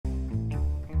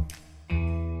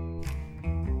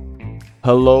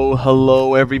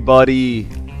Hello everybody.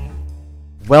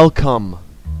 Welcome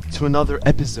to another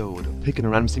episode of Picking a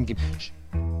Random Steam Game.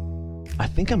 I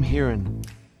think I'm hearing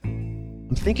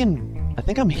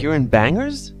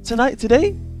bangers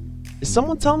today? Is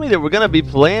someone telling me that we're gonna be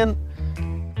playing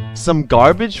some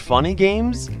garbage funny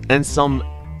games and some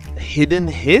hidden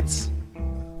hits?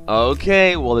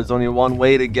 Okay, well there's only one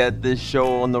way to get this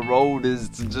show on the road, is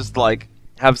to just like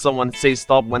have someone say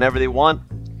stop whenever they want.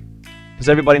 Because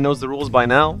everybody knows the rules by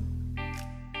now.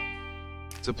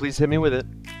 So please hit me with it.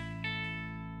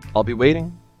 I'll be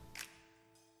waiting.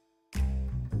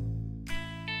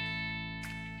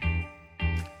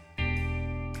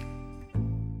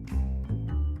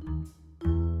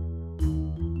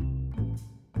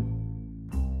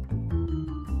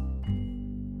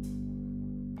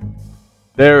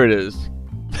 There it is.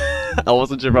 I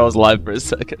wasn't sure if I was live for a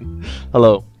second.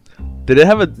 Hello. Did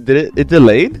it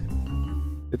delayed?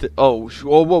 Whoa,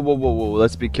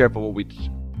 let's be careful what we...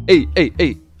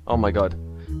 Hey! Oh my god.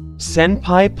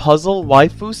 Senpai Puzzle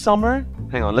Waifu Summer?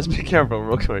 Hang on, let's be careful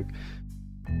real quick.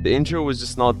 The intro was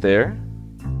just not there.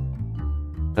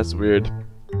 That's weird.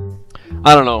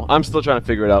 I don't know, I'm still trying to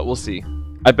figure it out, we'll see.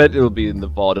 I bet it'll be in the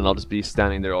VOD and I'll just be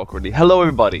standing there awkwardly. Hello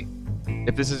everybody!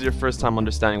 If this is your first time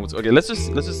understanding what's... Okay, let's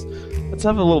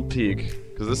have a little peek.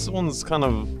 Because this one's kind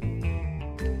of...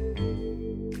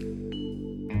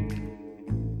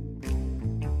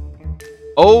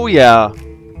 Oh yeah,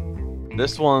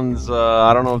 this one's,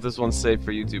 I don't know if this one's safe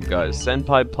for YouTube guys.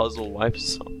 Senpai Puzzle Wife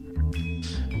Summer.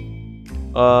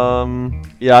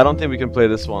 Yeah, I don't think we can play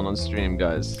this one on stream,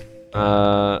 guys.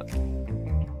 Gonna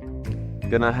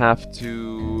have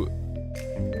to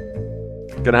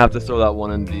throw that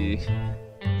one in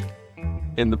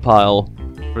the pile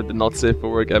for the not safe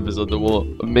for work episode that we'll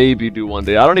maybe do one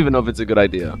day. I don't even know if it's a good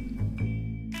idea.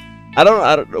 I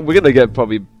don't. We're gonna get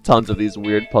probably tons of these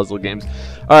weird puzzle games.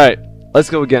 All right, let's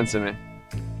go again, Simi.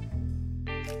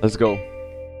 Let's go.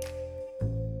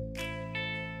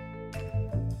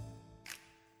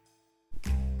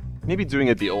 Maybe doing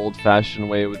it the old-fashioned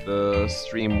way with the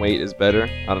stream wait is better.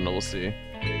 I don't know. We'll see.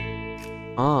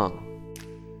 Ah,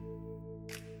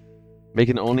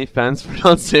 making OnlyFans for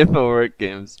not safe for work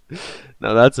games.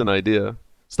 Now that's an idea.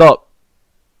 Stop.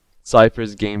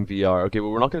 Cyphers Game VR. Okay,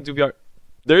 well we're not gonna do VR.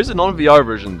 There is a non-VR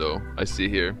version though, I see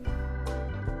here.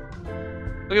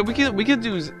 Okay, we could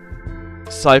do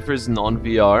Cyphers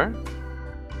non-VR.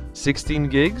 16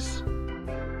 gigs.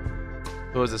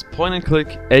 So is this point and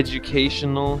click,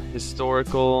 educational,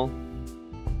 historical,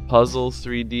 puzzle,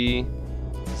 3D?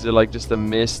 Is it like just a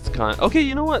mist kind? Okay,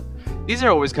 you know what? These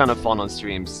are always kind of fun on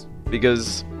streams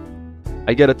because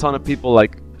I get a ton of people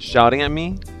like shouting at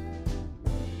me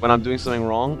when I'm doing something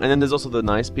wrong, and then there's also the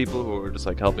nice people who are just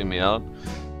like helping me out.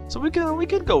 So we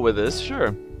could go with this,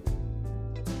 sure.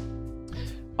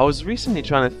 I was recently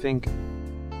trying to think.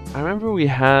 I remember we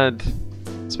had,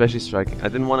 especially striking. I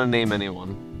didn't want to name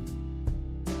anyone.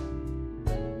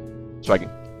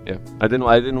 Striking, yeah. I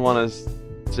didn't want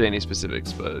to say any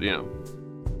specifics, but you know,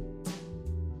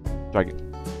 striking.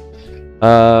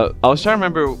 I was trying to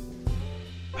remember.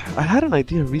 I had an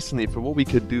idea recently for what we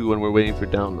could do when we're waiting for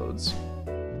downloads.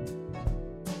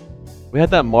 We had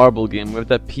that marble game, we had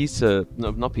that pizza,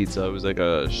 no, not pizza, it was like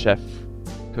a chef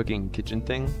cooking kitchen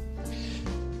thing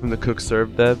from the Cook Serve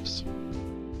devs.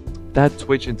 That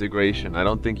Twitch integration, I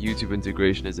don't think YouTube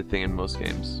integration is a thing in most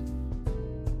games.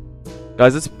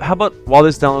 Guys, how about while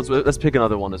this downloads, let's pick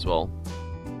another one as well.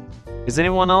 Is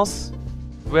anyone else?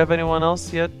 Do we have anyone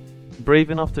else yet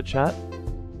brave enough to chat?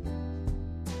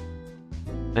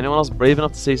 Anyone else brave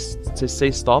enough to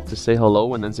say stop, to say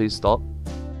hello and then say stop?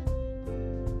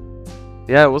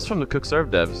 Yeah, it was from the Cook Serve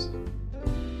devs.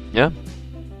 Yeah,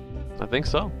 I think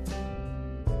so.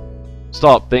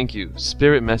 Stop, thank you.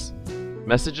 Spirit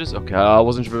messages? Okay, I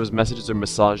wasn't sure if it was messages or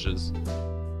massages.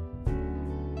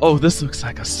 Oh, this looks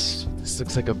like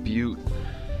a beaut.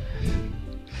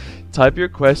 Type your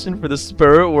question for the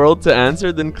spirit world to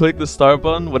answer, then click the start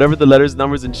button. Whatever the letters,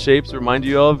 numbers, and shapes remind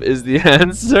you of is the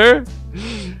answer.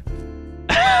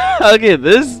 Okay,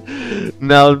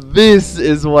 now this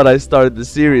is what I started the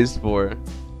series for.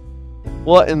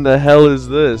 What in the hell is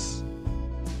this?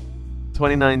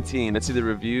 2019. Let's see the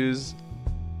reviews.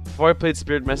 Before I played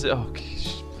Spirit Message... Oh,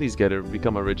 please get it.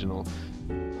 Become original.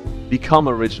 Become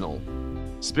original.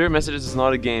 Spirit Messages is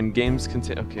not a game. Games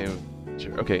contain... Okay,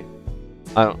 sure. Okay.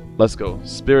 Let's go.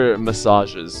 Spirit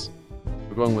Massages.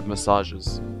 We're going with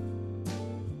massages.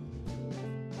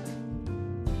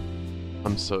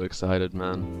 I'm so excited,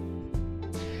 man.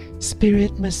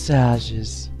 Spirit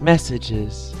massages,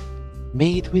 messages,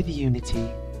 made with unity.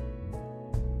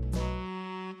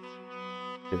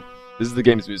 Okay. This is the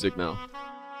game's music now.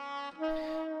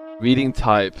 Reading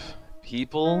type.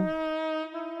 People.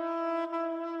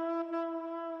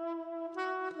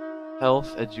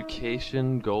 Health,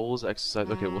 education, goals, exercise.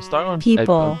 Okay, we'll start on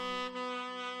people.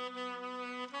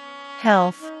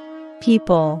 Health.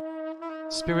 People.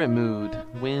 Spirit, mood,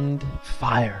 wind,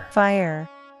 fire. Fire.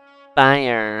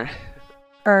 Fire.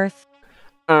 Earth.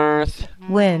 Earth.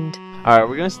 Wind. Alright,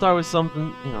 we're gonna start with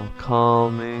something, you know,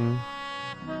 calming.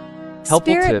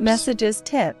 Helpful Spirit tips. messages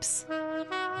tips.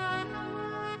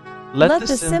 Let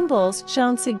the symbols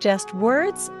shown suggest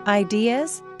words,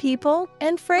 ideas, people,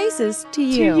 and phrases to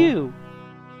you.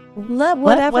 Let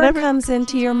whatever comes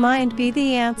into your mind be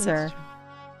the answer.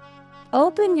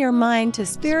 Open your mind to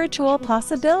spiritual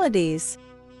possibilities.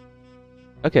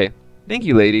 Okay, thank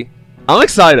you, lady. I'm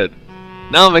excited.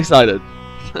 Now I'm excited.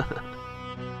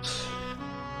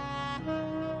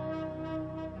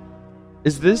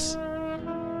 Is the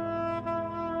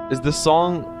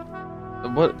song,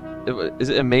 what, is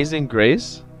it Amazing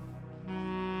Grace?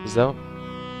 Is that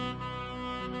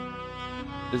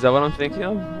what I'm thinking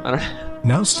of? I don't.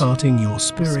 Now starting your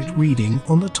spirit reading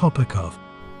on the topic of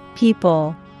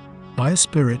people. By a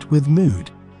spirit with mood.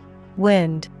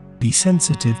 Wind. Be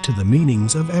sensitive to the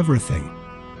meanings of everything.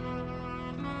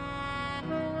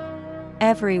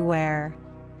 Everywhere.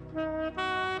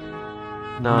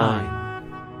 9.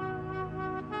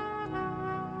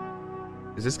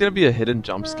 Is this gonna be a hidden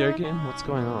jump scare game? What's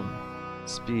going on?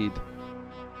 Speed.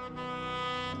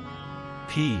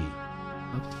 P.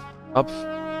 Up.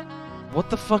 What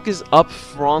the fuck is up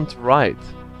front right?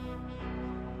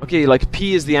 Okay, like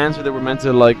P is the answer that we're meant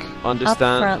to like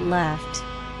understand. Up front left.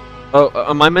 Oh,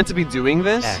 am I meant to be doing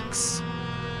this? X.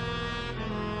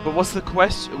 But what's the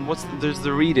question? There's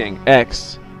the reading.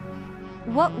 X.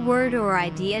 What word or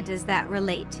idea does that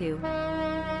relate to?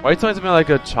 Why are you talking to me like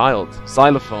a child?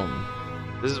 Xylophone.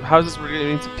 How is this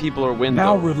relating to people or window?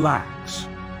 Now relax.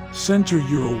 Center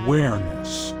your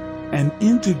awareness and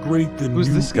integrate the Who's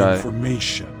new this guy?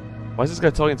 information. Why is this guy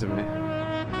talking to me?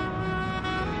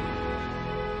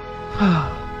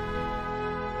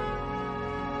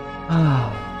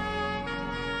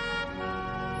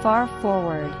 Far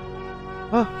forward.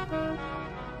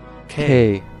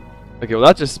 K. Okay, well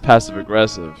that's just passive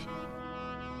aggressive.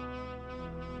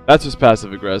 That's just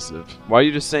passive aggressive. Why are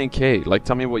you just saying K? Like,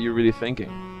 tell me what you're really thinking.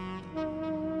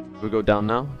 We go down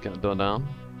now? Can I go down?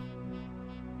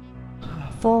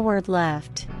 Forward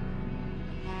left.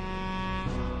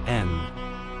 N.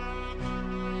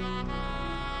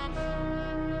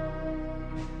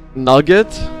 Nugget?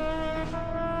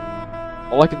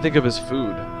 All I can think of is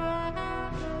food.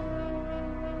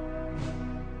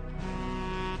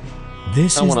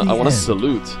 This is the I want to end.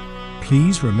 salute.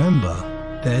 Please remember,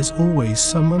 there's always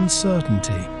some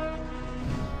uncertainty.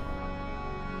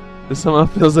 This somehow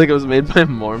feels like it was made by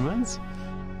Mormons.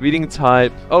 Reading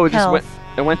type. Oh, it Health.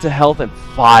 just went to health and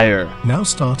fire. Now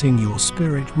starting your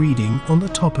spirit reading on the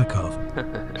topic of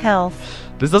Health.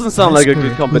 This doesn't sound like a good Spirit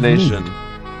with combination.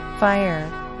 mood. Fire.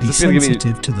 Be Is this gonna give me-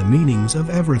 sensitive to the meanings of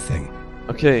everything.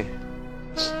 Okay,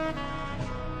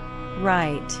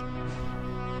 Right.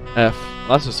 F.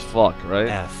 That's just fuck, right?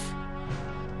 F.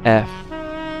 F.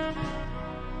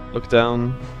 Look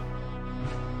down.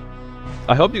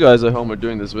 I hope you guys at home are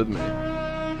doing this with me.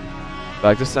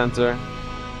 Back to center.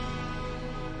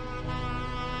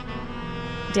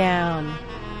 Down.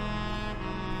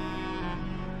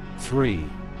 3.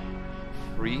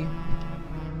 3.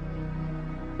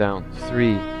 Down.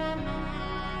 3.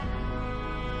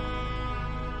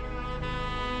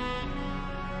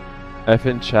 F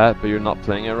in chat, but you're not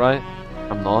playing it right?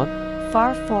 I'm not?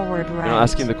 Far forward right. You're not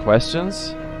asking the questions?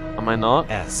 Am I not?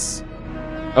 S.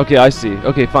 Okay, I see.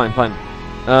 Okay, fine, fine.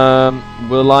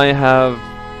 Will I have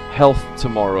health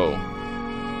tomorrow?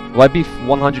 Will I be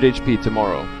 100 HP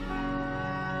tomorrow?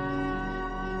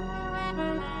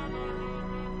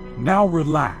 Now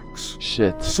relax.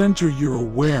 Shit. Center your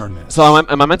awareness. So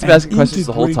am I meant to be and asking questions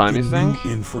the whole time, you integrate think? the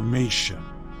new information.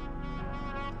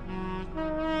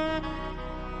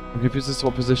 I'm confused as to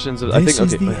what positions. I This think.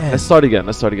 is Okay, the let's end. start again.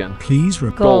 Let's start again. Please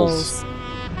Goals.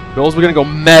 Goals. We're gonna go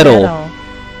metal. Metal.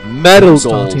 Metal goals.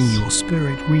 Starting your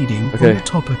spirit reading Okay. on the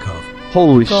topic of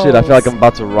Holy shit! I feel like I'm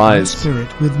about to by a rise. spirit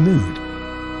with mood.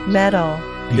 Metal.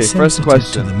 Be Okay, first sensitive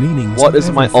question. to the meanings What of is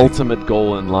my everything. ultimate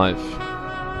goal in life?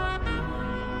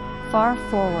 Far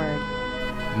forward.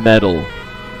 Metal.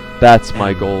 That's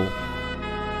my goal.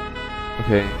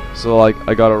 Okay, so like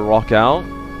I gotta rock out,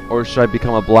 or should I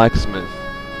become a blacksmith?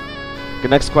 Okay,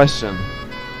 next question.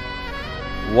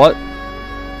 What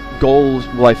goals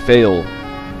will I fail?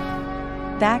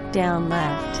 Back down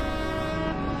left.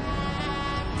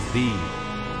 V.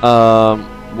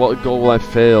 What goal will I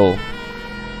fail?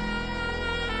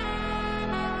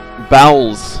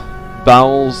 Bowels.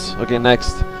 Bowels. Okay,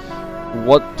 next.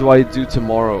 What do I do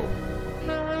tomorrow?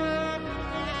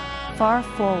 Far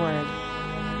forward.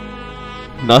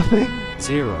 Nothing?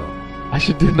 0. I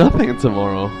should do nothing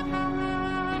tomorrow.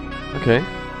 Okay.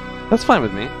 That's fine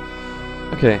with me.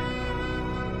 Okay.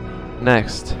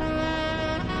 Next.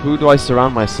 Who do I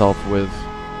surround myself with?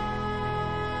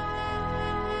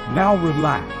 Now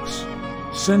relax.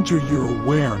 Center your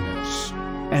awareness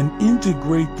and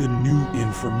integrate the new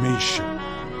information.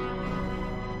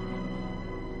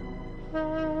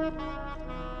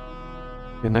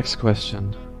 Okay, next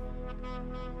question.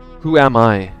 Who am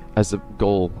I as a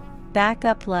goal? Back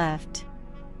up left.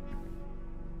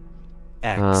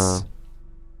 X.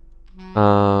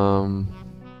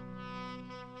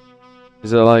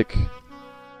 Is it like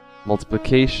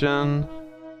multiplication?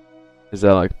 Is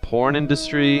that like porn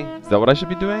industry? Is that what I should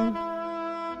be doing?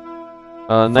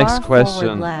 Next Far question.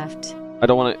 forward left. I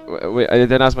don't want to. Wait, I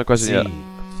didn't ask my question C. yet.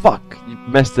 Fuck! You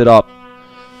messed it up.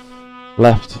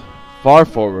 Left. Far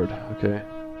forward. Okay.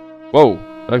 Whoa,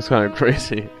 that's kind of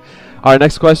crazy. Alright,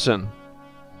 next question.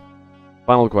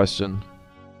 Final question.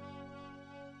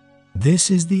 This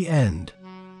is the end.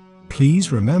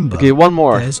 Please remember, Okay, one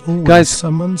more. there's always Guys,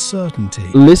 some uncertainty.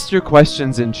 list your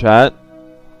questions in chat,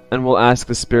 and we'll ask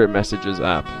the Spirit Messages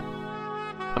app.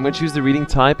 I'm going to choose the reading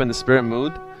type and the spirit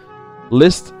mood.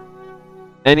 List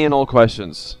any and all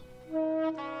questions.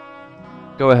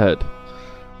 Go ahead.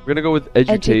 We're going to go with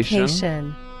education.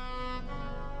 Education.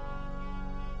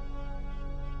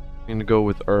 I'm going to go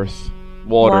with earth.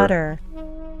 Water.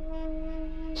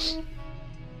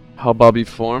 How Bobby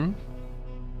form?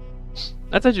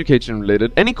 That's education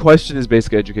related. Any question is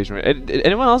basically education related.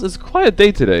 Anyone else? It's quite a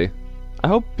day today. I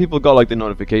hope people got like the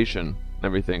notification and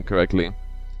everything correctly.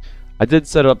 I did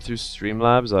set it up through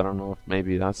Streamlabs. I don't know if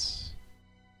maybe that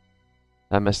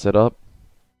messed it up.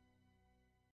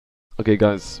 Okay,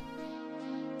 guys.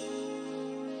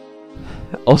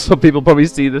 Also, people probably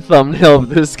see the thumbnail of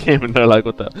this game and they're like,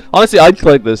 what the... Honestly, I'd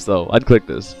click this though. I'd click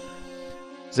this.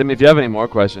 Sim, if you have any more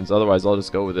questions, otherwise I'll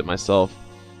just go with it myself.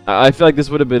 I feel like this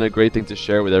would have been a great thing to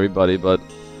share with everybody, but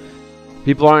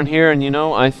people aren't here, and you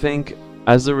know, I think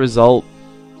as a result,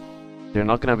 they're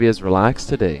not going to be as relaxed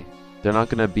today. They're not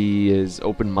going to be as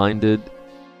open-minded,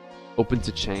 open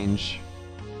to change.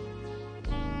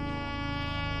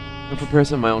 I'll prepare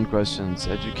some of my own questions.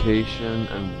 Education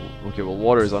and... Okay, well,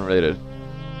 water is unrelated.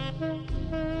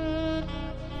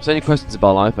 So any questions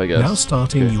about life, I guess? Now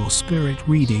starting Okay. your spirit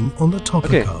reading on the topic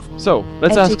Okay, of so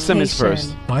let's ask Simmons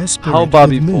Education. first. by a spirit How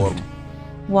Bobby with mood. form?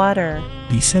 Water.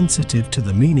 Be sensitive to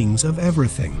the meanings of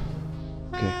everything.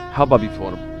 Okay, how Bobby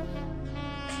form?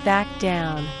 Back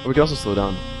down. We can also slow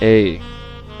down. A.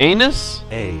 Anus?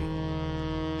 A.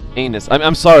 Anus.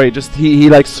 I'm sorry, just he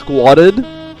like squatted.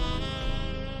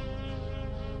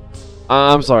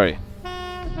 I'm sorry.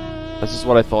 That's just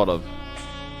what I thought of.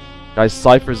 Guys,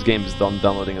 Cyphers Game is done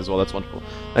downloading as well. That's wonderful.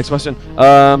 Next question.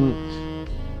 I'm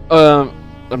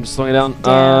just slowing it down.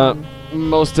 Down.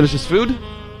 Most delicious food?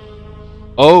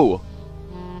 Oh.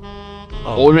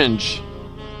 O. Orange.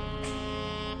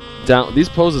 Down. These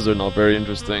poses are not very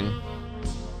interesting.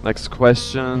 Next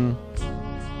question.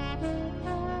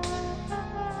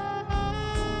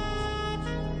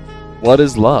 What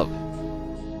is love?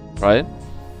 Right?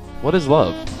 What is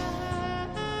love?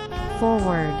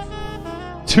 Forward.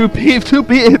 Two people.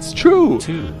 It's true.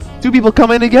 2. Two people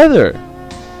coming together.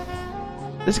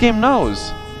 This game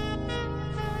knows.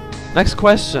 Next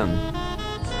question.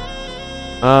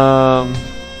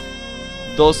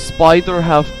 Does spider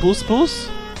have puss?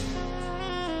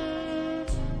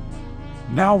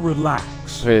 Now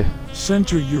relax. Okay.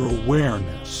 Center your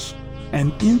awareness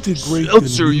and integrate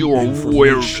Censor the new your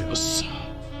information. awareness.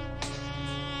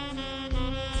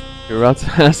 You're about to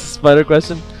ask a spider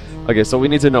question? Okay, so we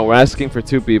need to know. We're asking for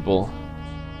two people.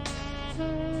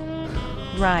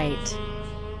 Right.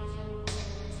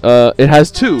 It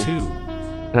has two. 2.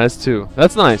 It has two.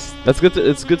 That's nice. That's good.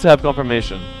 It's good to have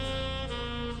confirmation.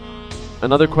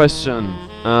 Another question.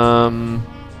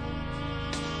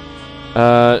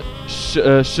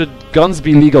 Should guns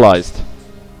be legalized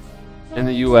in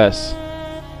the U.S.?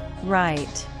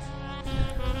 Right.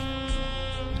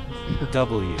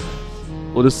 W.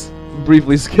 We'll just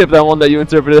briefly skip that one that you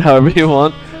interpreted however you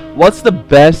want. What's the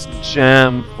best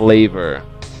jam flavor?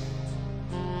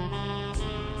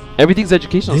 Everything's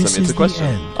educational, This Sammy. It's is a the question.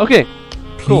 end. Okay.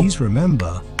 Cool. Please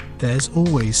remember, there's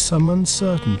always some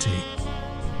uncertainty.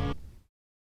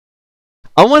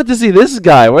 I wanted to see this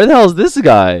guy. Where the hell is this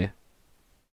guy?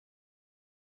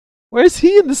 Where is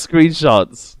he in the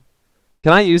screenshots?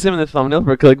 Can I use him in the thumbnail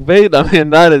for clickbait? I mean,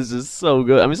 that is just so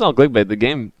good. I mean, it's not clickbait. The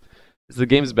game, it's the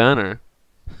game's banner.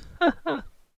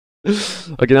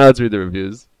 Okay, now let's read the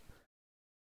reviews.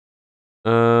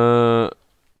 Okay,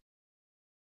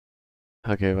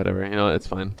 whatever. You know, it's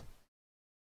fine.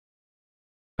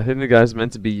 I think the guy's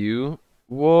meant to be you.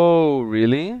 Whoa,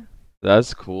 really?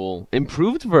 That's cool.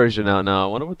 Improved version out now. I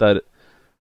wonder what that.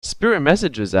 Spirit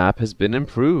Messages app has been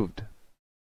improved.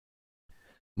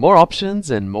 More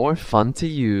options and more fun to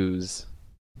use.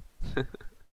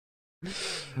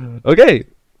 Okay.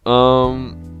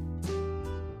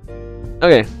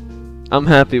 Okay. I'm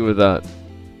happy with that.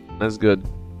 That's good.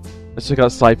 Let's check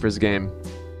out Cyphers Game.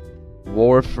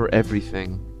 War for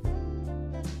everything.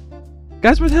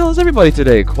 Guys, where the hell is everybody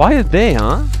today? Quiet day,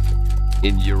 huh?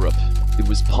 In Europe, it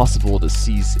was possible to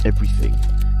seize everything.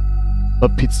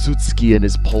 But Pilsudski and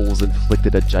his Poles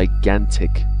inflicted a gigantic,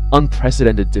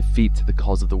 unprecedented defeat to the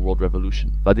cause of the world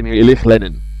revolution. Vladimir Ilyich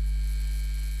Lenin.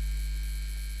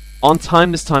 On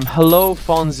time this time. Hello,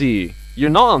 Fonzie. You're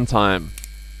not on time.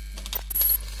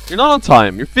 You're not on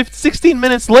time. You're 16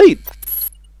 minutes late.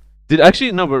 Did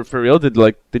actually no, but for real, did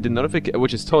notification,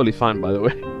 which is totally fine, by the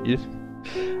way.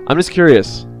 I'm just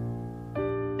curious.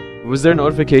 Was there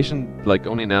notification like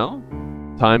only now?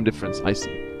 Time difference. I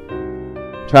see.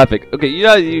 Traffic. Okay,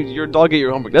 yeah, your dog ate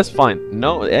your homework. That's fine.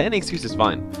 No, any excuse is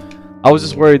fine. I was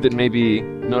just worried that maybe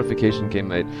notification came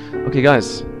late. Okay,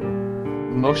 guys.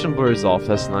 Motion blur is off.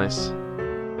 That's nice.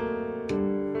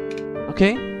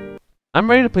 Okay. I'm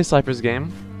ready to play Cyphers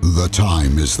Game. The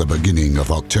time is the beginning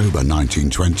of October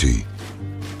 1920.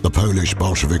 The Polish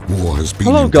Bolshevik War has been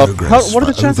in progress. What are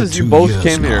the chances you both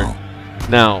came here?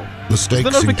 Now. The stakes the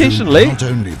notification include late? not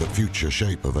only the future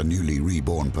shape of a newly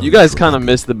reborn Polish You guys kind of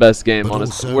Republic, missed the best game,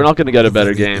 honestly. We're not going to get a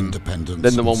better game independence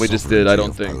than the one and we just did, I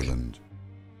don't sovereignty of think. Poland.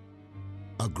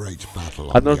 A great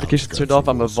battle I have on the notifications outskirts turned off. of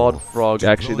I'm a Warsaw, VOD frog,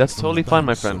 actually. That's deployed totally from fine, the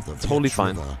my banks friend. of the Totally Vltava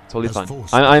fine. Totally has fine.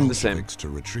 forced I'm the the same. Bolsheviks to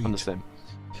retreat. I'm the same.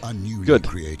 A newly Good.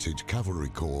 created cavalry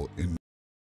corps in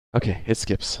Okay, it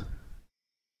skips.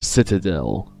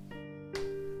 Citadel.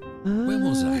 Where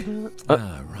was I?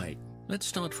 Right. Let's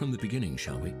start from the beginning,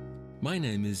 shall we? My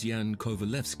name is Jan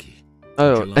Kovalevsky.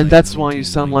 Oh, July and that's why you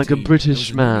sound like a 1919, British I was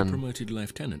a newly man. promoted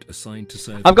lieutenant assigned to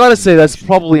serve I've got to in say that's Russia.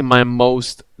 probably my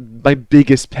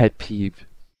biggest pet peeve.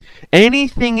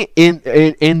 Anything in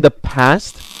the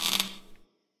past.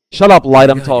 Shut up, light.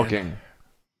 I'm talking.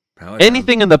 Power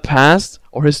Anything in the past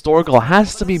or historical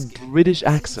has to be British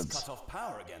accents. Cut off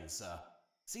power again, sir.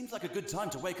 Seems like a good time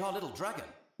to wake our little dragon.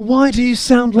 Why do you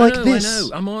sound down. like I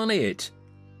this? know, I'm on it.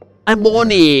 I'm on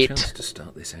Chance it. to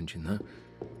start this engine, though.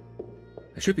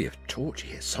 There should be a torch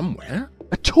here somewhere.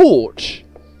 A torch?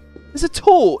 There's a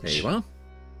torch. There you are.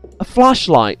 A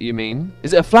flashlight, you mean?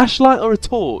 Is it a flashlight or a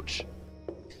torch?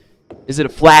 Is it a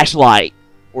flashlight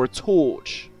or a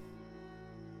torch?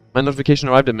 My notification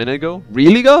arrived a minute ago.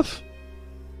 Really, Guff?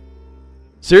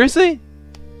 Seriously?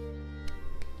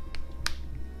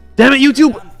 Damn it,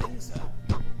 YouTube!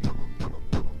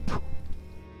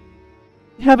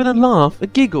 You having a laugh? A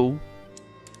giggle?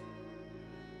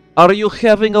 Are you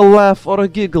having a laugh or a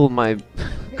giggle, my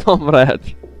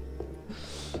comrade?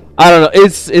 I don't know.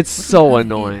 It's so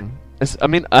annoying. I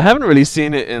mean, I haven't really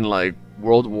seen it in like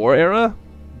World War era,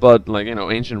 but like, you know,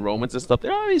 ancient Romans and stuff.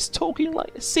 They're always talking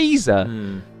like Caesar.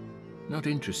 Not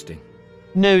interesting.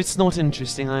 No, it's not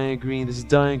interesting. I agree. This is a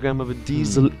diagram of a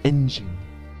diesel engine.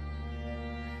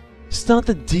 Start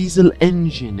the diesel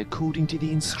engine according to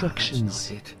the instructions.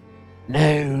 That's not it.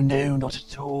 No, not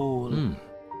at all.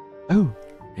 Oh.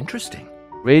 Interesting.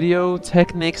 Radio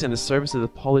techniques and the service of the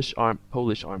Polish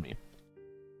army.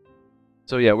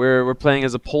 So yeah, we're playing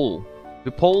as a Pole.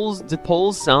 Did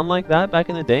Poles sound like that back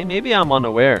in the day? Maybe I'm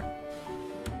unaware.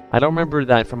 I don't remember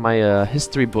that from my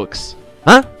history books.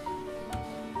 Huh?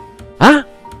 Huh?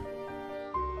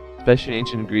 Especially in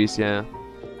ancient Greece, yeah.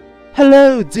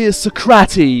 Hello, dear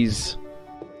Socrates.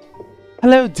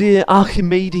 Hello, dear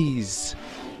Archimedes.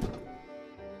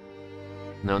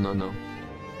 No.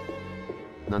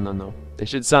 They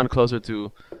should sound closer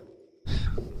to...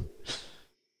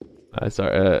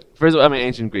 sorry. First of all, I mean,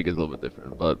 ancient Greek is a little bit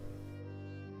different, but...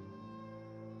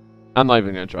 I'm not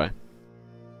even gonna try.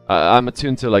 I'm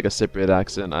attuned to like a Cypriot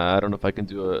accent. I don't know if I can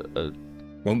do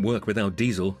Won't work without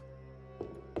diesel.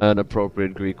 an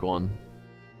appropriate Greek one.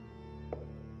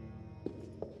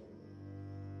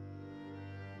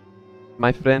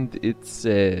 My friend, it's...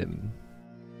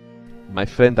 my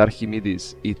friend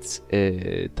Archimedes, it's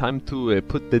time to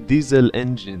put the diesel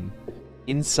engine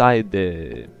inside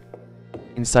the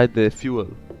fuel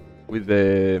with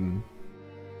the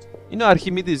you know,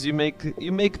 Archimedes, you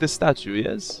make the statue,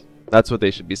 yes? That's what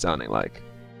they should be sounding like.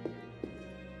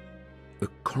 A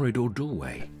corridor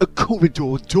doorway. A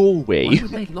corridor doorway? Why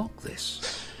would they lock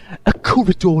this? A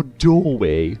corridor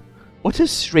doorway? What a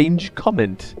strange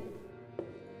comment.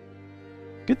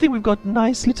 Good thing we've got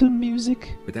nice little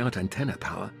music. Without antenna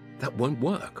power, that won't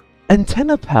work.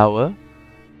 Antenna power?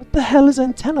 What the hell is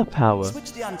antenna power?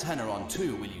 Switch the antenna on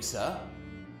too, will you, sir?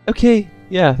 Okay,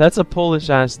 yeah, that's a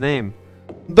Polish-ass name.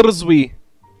 Drzwi.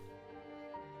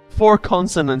 4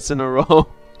 consonants in a row.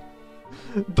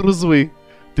 Drzwi.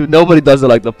 Dude, nobody does it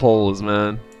like the Poles,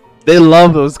 man. They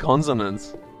love those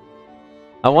consonants.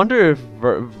 I wonder if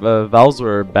vowels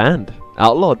were banned.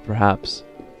 Outlawed, perhaps.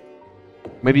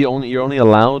 Maybe you're only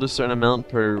allowed a certain amount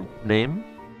per name?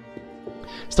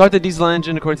 Start the diesel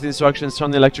engine according to the instructions.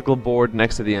 Turn the electrical board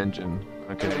next to the engine.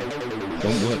 Okay.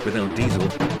 Don't work without diesel.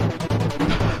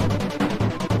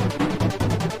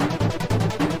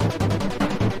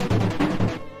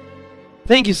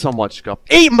 Thank you so much, Guff.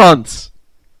 8 months!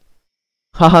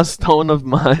 Haha, Stone of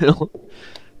Mile.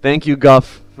 Thank you,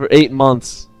 Guff, for 8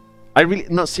 months. I really...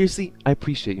 No, seriously, I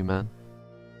appreciate you, man.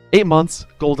 8 months,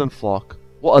 Golden Flock.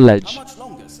 What a ledge. How much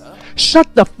longer, sir?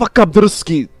 Shut the fuck up,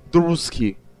 Druski.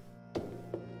 Druski.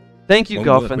 Thank you,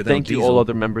 Guff, and thank you all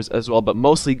other members as well, but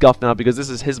mostly Guff now because this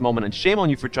is his moment, and shame on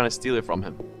you for trying to steal it from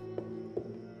him.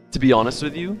 To be honest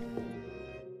with you,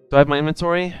 do I have my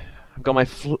inventory? I've got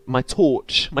my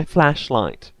torch, my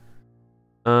flashlight.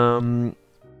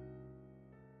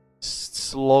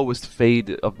 Slowest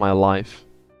fade of my life.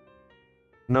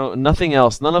 No, nothing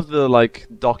else. None of the like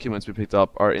documents we picked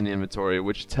up are in the inventory,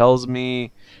 which tells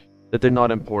me that they're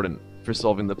not important for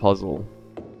solving the puzzle.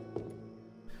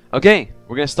 Okay,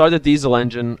 we're gonna start the diesel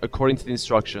engine according to the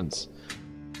instructions.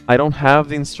 I don't have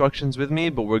the instructions with me,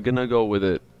 but we're gonna go with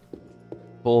it.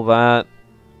 Pull that.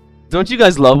 Don't you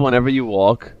guys love whenever you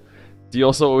walk? Do you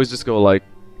also always just go like...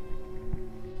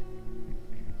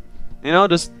 You know,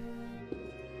 just...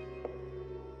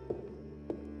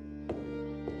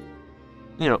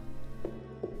 You know.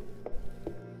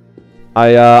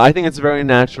 I think it's a very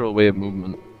natural way of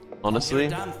movement, honestly.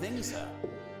 Damn thing, sir.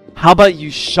 How about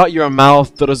you shut your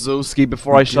mouth, Dorozowski,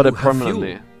 before I shut it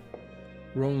permanently?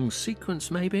 Wrong sequence,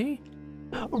 maybe?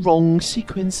 Wrong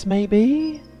sequence,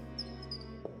 maybe?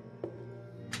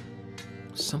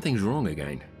 Something's wrong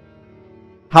again.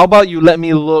 How about you let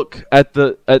me look at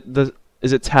the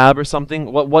is it tab or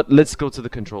something? What let's go to the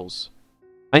controls.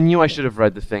 I knew I should have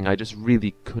read the thing, I just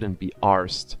really couldn't be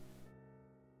arsed.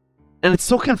 And it's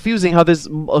so confusing how there's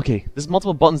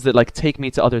multiple buttons that like take me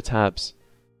to other tabs.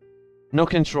 No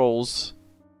controls.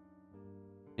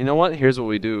 You know what? Here's what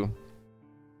we do.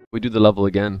 We do the level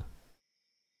again.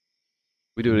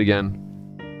 We do it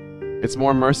again. It's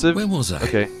more immersive. Where was I?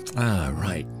 Okay. Ah,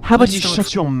 right. How about you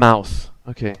shut your mouth?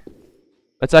 Okay.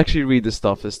 Let's actually read this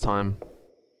stuff this time.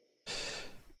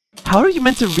 How are you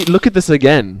meant to look at this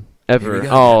again? Ever?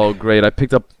 Oh, great. I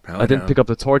didn't pick up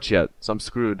the torch yet, so I'm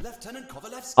screwed.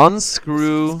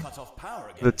 Unscrew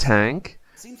the tank,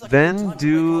 then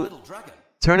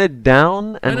turn it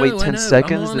down and wait 10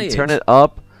 seconds, then turn it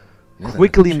up,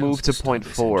 quickly move to point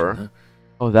 4.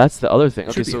 Oh, that's the other thing.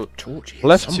 Okay, so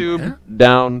left tube,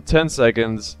 down, 10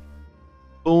 seconds,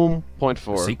 boom, point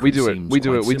 4. We do it, we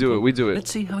do it, we do it, we do it.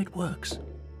 Let's see how it works.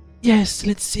 Yes,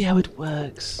 let's see how it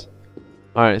works.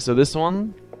 Alright, so this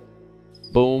one,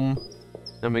 boom,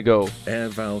 and we go. Air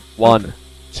valve. 1,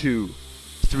 2,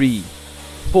 3,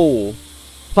 4,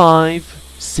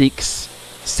 5, 6,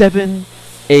 7,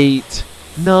 8,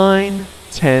 9,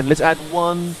 10. Let's add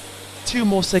 1, 2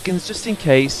 more seconds just in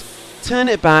case. Turn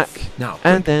it back, now,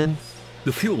 and then...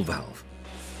 The fuel valve.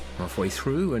 Halfway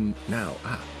through, and now,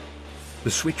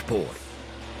 the switchboard.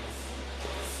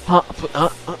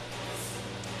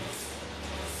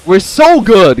 We're so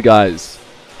good, guys.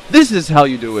 This is how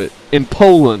you do it in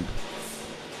Poland.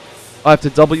 I have to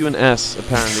W and S,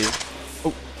 apparently.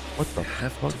 Oh, what the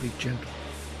have to be gentle.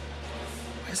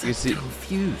 Where's that little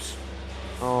fuse?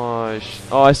 Oh,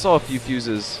 I saw a few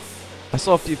fuses. I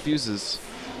saw a few fuses.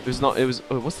 It was not. It was.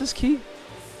 Oh, what's this key?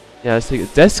 Yeah, let's take a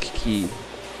desk key.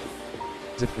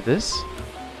 Is it for this?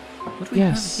 What do we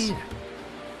have here?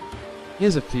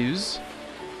 Here's a fuse.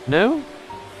 No?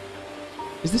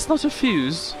 Is this not a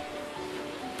fuse?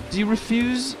 Do you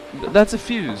refuse? That's a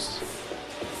fuse.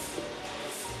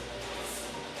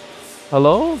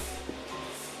 Hello?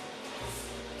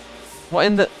 What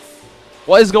in the...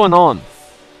 What is going on?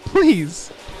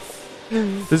 Please!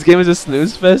 This game is a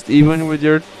snooze fest even with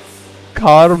your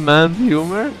charm and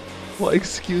humor? What,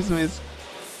 excuse me?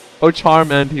 Oh,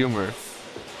 charm and humor.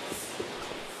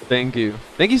 Thank you.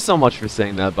 Thank you so much for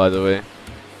saying that, by the way.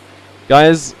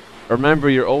 Guys, remember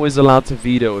you're always allowed to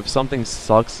veto. If something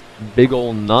sucks big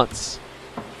ol' nuts,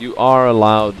 you are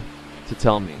allowed to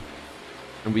tell me.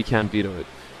 and we can't veto it.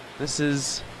 This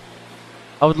is...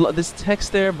 I would love this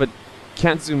text there, but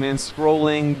can't zoom in.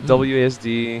 Scrolling,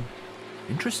 WASD.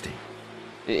 Interesting.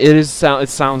 It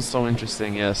sounds so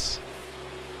interesting, yes.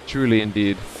 Truly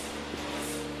indeed.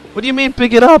 What do you mean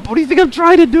pick it up? What do you think I'm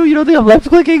trying to do? You don't think I'm left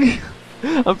clicking?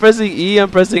 I'm pressing E,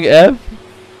 I'm pressing F.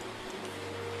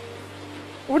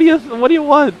 What do you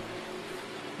want?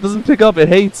 It doesn't pick up, it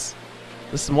hates.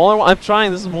 The smaller one, I'm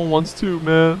trying the small ones too,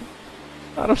 man.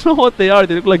 I don't know what they are.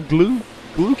 They look like glue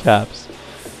caps.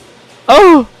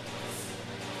 Oh!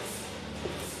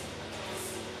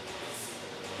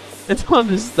 I don't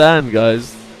understand,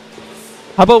 guys.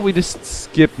 How about we just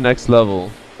skip next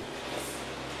level?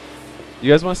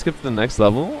 You guys want to skip to the next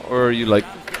level? Or are you like...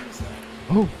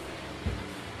 Oh!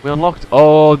 We unlocked...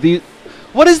 Oh, the...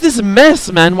 What is this mess,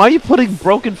 man? Why are you putting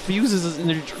broken fuses in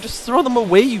there? Just throw them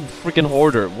away, you freaking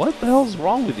hoarder. What the hell is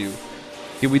wrong with you?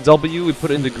 Okay, we W, we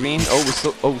put it in the green. Oh, we're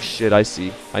so... Oh, shit, I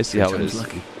see. I see how it is.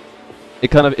 Lucky. It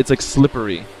kind of... It's like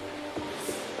slippery.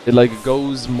 It like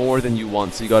goes more than you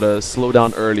want, so you gotta slow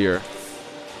down earlier.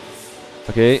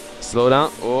 Okay, slow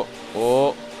down. Oh,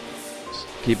 oh.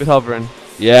 Keep it hovering.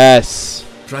 Yes!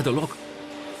 Try the lock.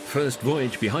 First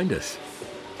voyage behind us.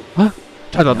 Huh?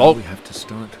 Try the Now lock. we have to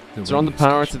start the Turn the radio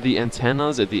power station. to the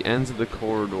antennas at the ends of the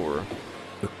corridor.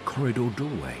 The corridor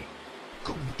doorway.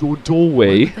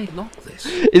 Doorway? Why did they lock this?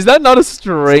 Is that not a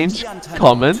strange The antenna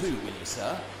comment? too, will you,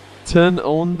 sir? Turn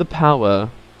on the power.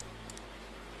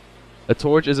 A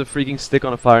torch is a freaking stick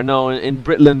on a fire. No, in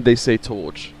Britland they say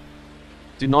torch.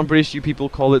 Do non-British you people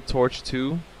call it torch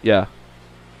too? Yeah.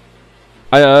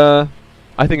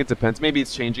 I think it depends. Maybe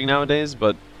it's changing nowadays,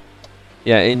 but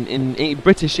yeah, in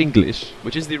British English,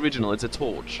 which is the original, it's a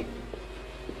torch.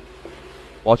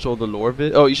 Watch all the lore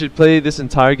vids. Oh, you should play this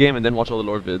entire game and then watch all the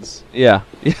lore vids. Yeah.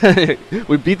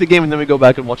 We beat the game and then we go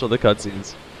back and watch all the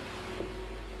cutscenes.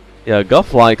 Yeah,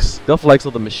 Guff likes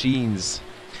all the machines.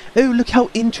 Oh, look how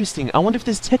interesting. I wonder if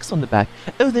there's text on the back.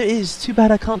 Oh, there is. Too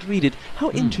bad I can't read it. How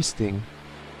interesting.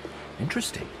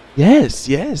 Interesting. Yes,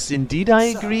 yes, indeed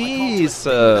I Sir, I agree, can't do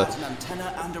sir. without an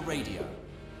antenna and a radio.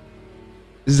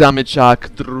 Zamyczak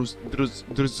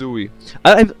Druzui.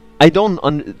 I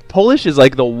don't... Polish is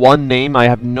like the one name I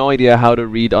have no idea how to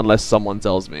read unless someone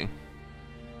tells me.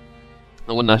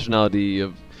 The one nationality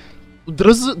of...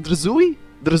 Druzui?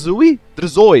 Druzui?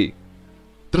 Druzoi.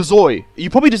 Druzoi. You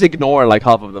probably just ignore like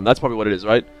half of them. That's probably what it is,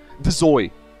 right?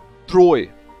 Druzoi. Droi.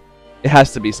 It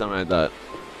has to be something like that.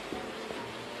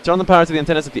 Turn on the power to the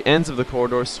antennas at the ends of the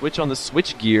corridor. Switch on the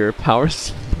switch gear power...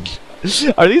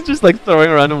 Are these just like throwing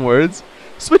random words?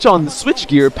 Switch on the switch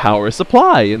gear power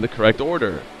supply in the correct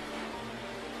order.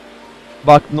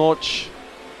 Baknoch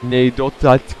nie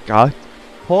dotatka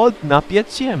pod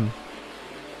napięciem.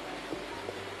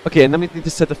 Okay, and then we need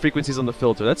to set the frequencies on the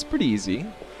filter. That's pretty easy.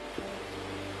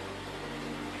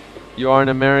 You are an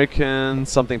American,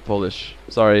 something Polish.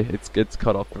 Sorry, it's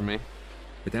cut off for me.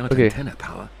 Without Okay. antenna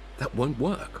power, that won't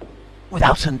work.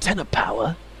 Without antenna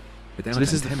power? Without So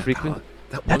this is the antenna frequent... power,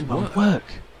 that That won't won't work.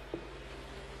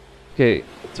 Okay,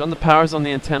 turn the powers on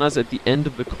the antennas at the end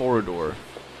of the corridor.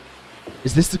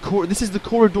 Is this the This is the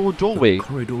corridor doorway. The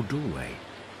corridor doorway.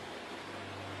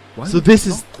 Why So would this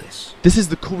they is- lock this? This is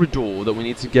the corridor that we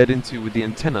need to get into with the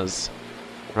antennas,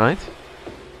 right?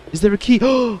 Is there a key?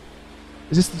 Oh,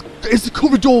 is this? It's the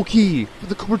corridor key for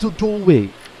the corridor doorway.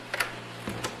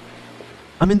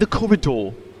 I'm in the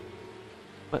corridor.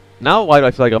 But now, why do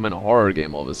I feel like I'm in a horror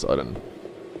game all of a sudden?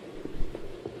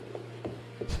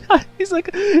 he's like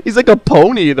a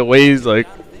pony the way he's like.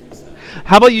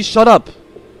 How about you shut up,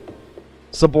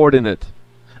 subordinate?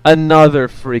 Another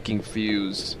freaking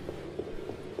fuse.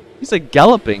 He's like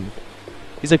galloping.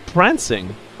 He's like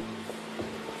prancing.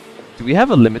 Do we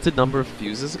have a limited number of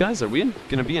fuses, guys? Are we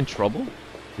gonna be in trouble?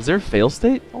 Is there a fail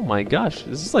state? Oh my gosh,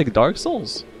 this is like Dark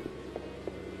Souls.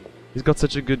 He's got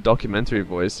such a good documentary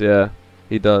voice, yeah,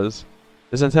 he does.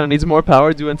 This antenna needs more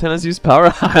power. Do antennas use power?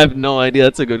 I have no idea.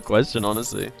 That's a good question,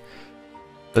 honestly.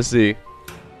 Let's see.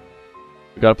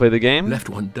 We gotta play the game. Left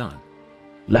one done.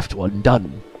 Left one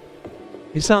done.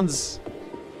 He sounds...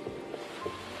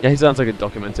 Yeah, he sounds like a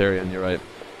documentarian, you're right.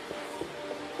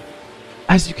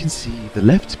 As you can see, the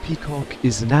left peacock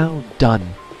is now done.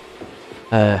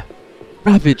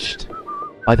 Ravaged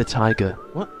by the tiger.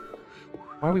 What?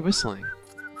 Why are we whistling?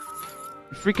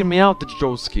 You're freaking me out, the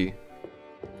Joski.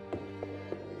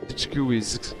 The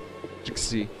Chikuis.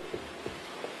 Jixi.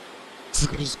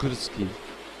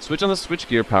 Switch on the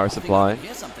switchgear power supply. I think I can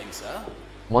hear something, sir.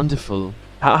 Wonderful.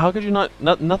 How could you not...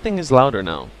 Nothing is louder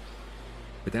now.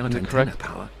 Without And the antenna correct-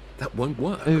 power, that won't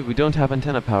work. Oh, we don't have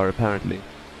antenna power, apparently.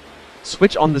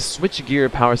 Switch on the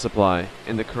switchgear power supply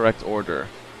in the correct order.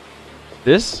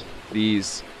 This?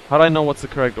 These. How do I know what's the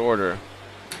correct order?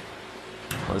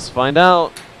 Let's find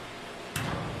out.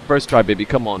 First try, baby.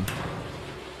 Come on.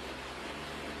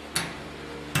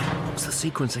 What's the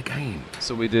sequence again?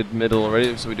 So we did middle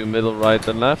already. So we do middle, right,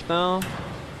 then left now.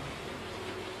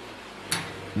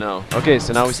 No. Okay,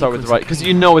 so now we start with the right. Because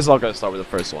you know it's not going to start with the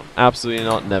first one. Absolutely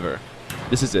not. Never.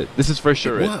 This is it. This is for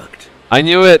sure It worked. I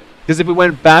knew it. Because if we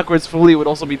went backwards fully, it would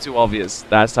also be too obvious.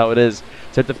 That's how it is.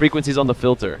 Set the frequencies on the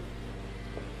filter.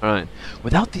 Alright.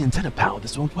 Without the antenna power,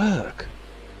 this won't work.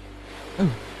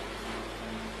 Oh.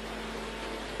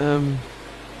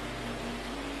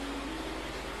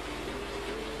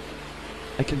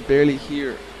 I can barely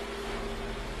hear.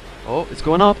 Oh, it's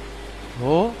going up.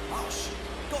 Oh.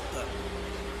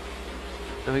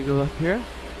 Let me go up here.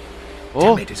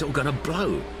 Oh. Damn it, it's all gonna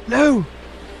blow. No!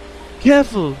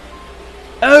 Careful!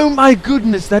 Oh my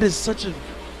goodness, that is such a...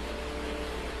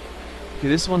 Okay,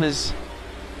 this one is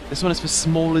for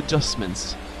small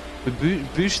adjustments. We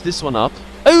boost this one up.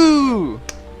 Oh!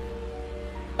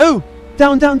 Oh!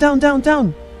 Down, down, down, down,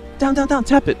 down! Down, down, down!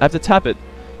 Tap it! I have to tap it.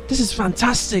 This is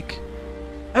fantastic!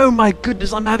 Oh my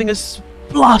goodness, I'm having a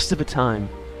blast of a time.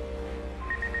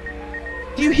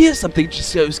 Do you hear something,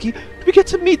 Jaszowski? Did we get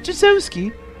to meet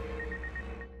Jaszowski?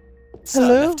 Sir,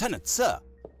 Hello? Lieutenant, sir.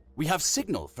 We have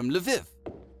signal from Lviv.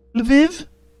 Lviv?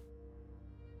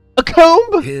 A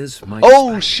comb? Here's my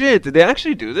Oh spec. shit, did they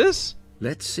actually do this?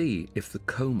 Let's see if the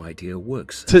comb idea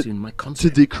works To- as in my To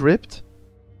concept. decrypt?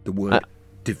 The word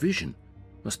division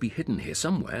must be hidden here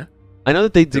somewhere. I know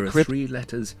that they There are decrypt... 3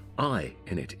 letters I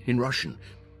in it, in Russian.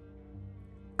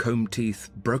 Comb teeth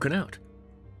broken out.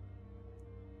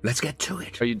 Let's get to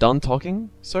it. Are you done talking,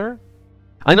 sir?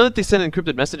 I know that they send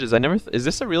encrypted messages. I never... is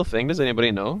this a real thing? Does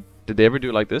anybody know? Did they ever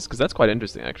do like this? Because that's quite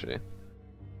interesting, actually.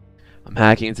 I'm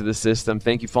hacking into the system.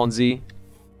 Thank you, Fonzie.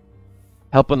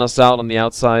 Helping us out on the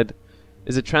outside.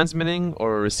 Is it transmitting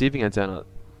or a receiving antenna?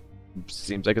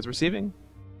 Seems like it's receiving.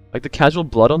 Like the casual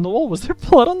blood on the wall? Was there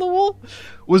blood on the wall?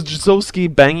 Was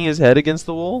Jaszowski banging his head against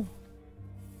the wall?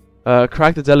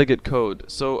 Crack the delegate code.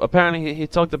 So apparently he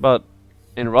talked about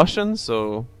in Russian,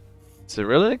 so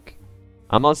Cyrillic.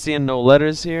 I'm not seeing no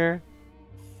letters here.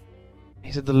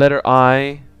 He said the letter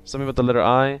I. Something about the letter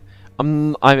I.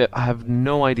 I have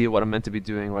no idea what I'm meant to be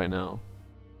doing right now.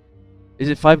 Is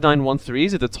it 5913?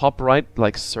 Is it the top right,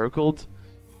 like, circled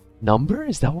number?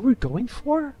 Is that what we're going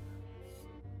for?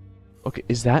 Okay,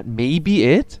 is that maybe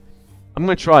it? I'm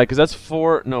gonna try, because that's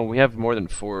 4... No, we have more than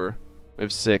 4. We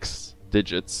have 6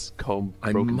 digits. Comb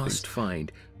I broken must things.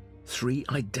 find 3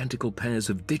 identical pairs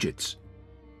of digits.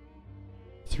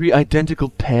 3 identical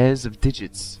pairs of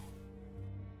digits.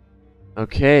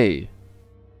 Okay.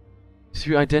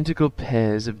 3 identical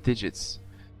pairs of digits.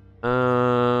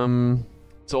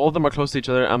 So all of them are close to each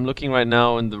other. I'm looking right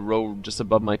now in the row just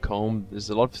above my comb. There's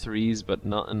a lot of 3s, but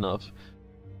not enough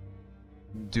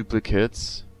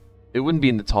duplicates. It wouldn't be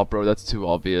in the top row, that's too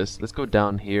obvious. Let's go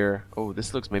down here. Oh,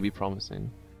 this looks maybe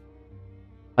promising.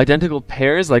 Identical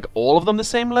pairs, like all of them the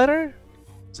same letter?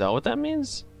 Is that what that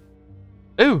means?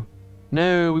 Oh!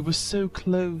 No, we were so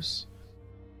close.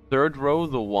 3rd row,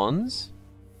 the 1s?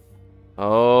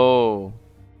 Oh.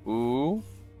 Ooh.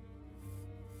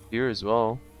 Here as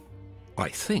well. I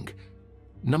think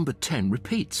number 10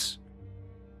 repeats.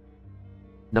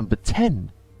 Number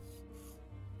 10?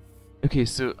 Okay,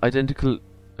 so identical...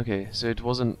 Okay, so it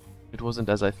wasn't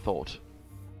as I thought.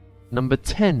 Number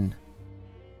 10.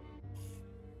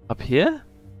 Up here?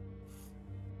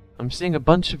 I'm seeing a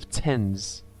bunch of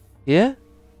 10s. Here?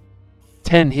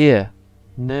 10 here.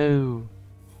 No.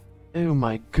 Oh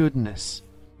my goodness.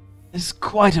 This is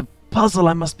quite a puzzle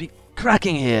I must be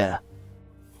cracking here.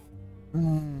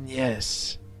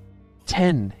 Yes.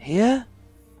 10 here?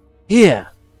 Here.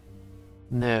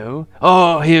 No.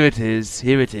 Oh, here it is.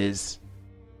 Here it is.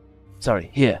 Sorry,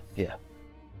 here.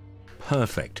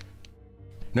 Perfect.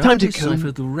 Now Time to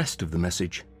decipher the rest of the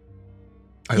message.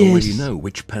 I Yes. already know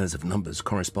which pairs of numbers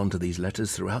correspond to these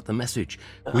letters throughout the message.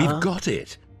 We've got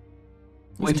it.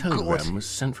 The We've got telegram it. was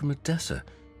sent from Odessa.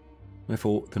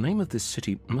 Therefore, the name of this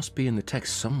city must be in the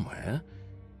text somewhere.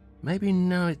 Maybe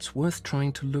now it's worth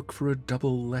trying to look for a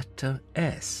double letter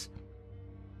S.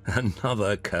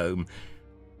 Another comb.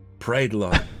 Prayed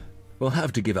long. We'll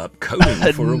have to give up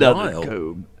combing for a while.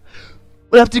 Comb.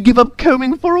 We'll have to give up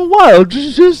combing for a while.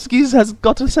 Jaszowski's has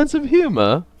got a sense of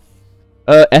humor.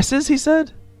 S's, he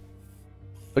said?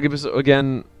 Okay, so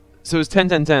again, so it's 10,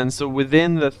 10, 10. So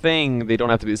within the thing, they don't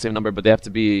have to be the same number, but they have to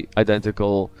be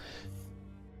identical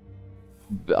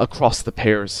across the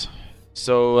pairs.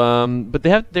 So, but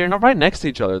they're not right next to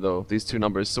each other though, these two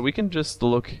numbers. So we can just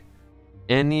look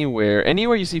anywhere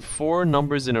you see 4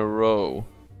 numbers in a row.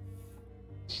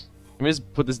 Let me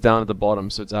just put this down at the bottom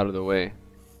so it's out of the way.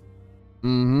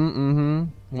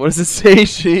 What does it say,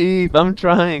 sheep? I'm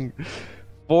trying.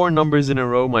 4 numbers in a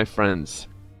row, my friends.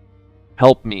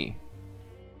 Help me.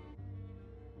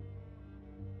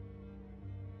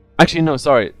 Actually, no,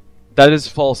 sorry. That is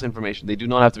false information. They do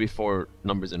not have to be 4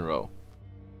 numbers in a row.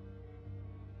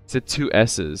 It's 2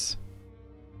 S's.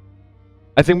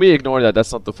 I think we ignore that.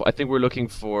 That's not the... I think we're looking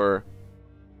for...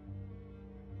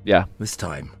 Yeah. This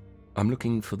time, I'm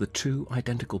looking for the 2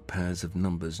 identical pairs of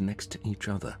numbers next to each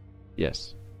other.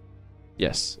 Yes.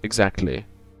 Yes, exactly.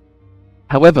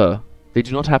 However, they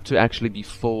do not have to actually be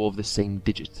 4 of the same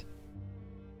digit.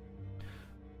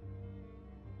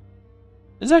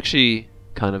 It's actually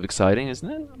kind of exciting, isn't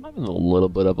it? I'm having a little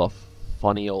bit of a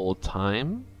funny old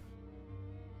time.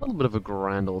 A little bit of a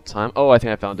grand old time. Oh, I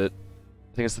think I found it.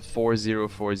 I think it's the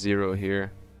 4040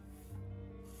 here.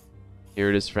 Here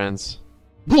it is, friends.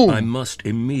 Boom! I must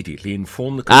immediately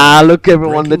inform the look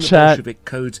everyone in the chat. Bolshevik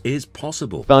codes is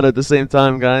possible. Found it at the same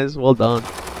time, guys. Well done.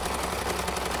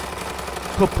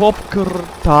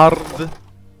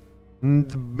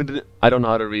 I don't know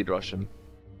how to read Russian.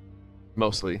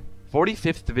 Mostly.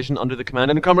 45th Division under the command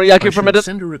and Comrade Yakir from it.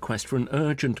 Send a request for an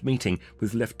urgent meeting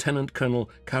with Lieutenant Colonel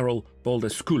Karol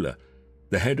Boldeskula,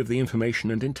 the head of the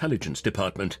Information and Intelligence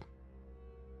Department.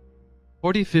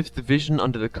 45th Division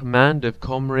under the command of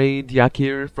Comrade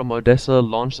Yakir from Odessa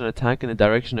launched an attack in the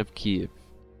direction of Kiev.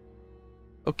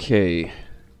 Okay.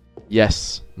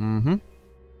 Yes.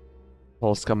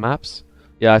 Polska maps.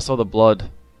 Yeah, I saw the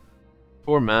blood.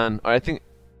 Poor man. I think...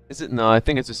 Is it? No, I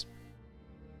think it's just...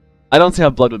 I don't see how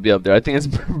blood would be up there. I think it's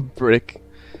brick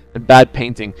and bad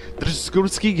painting.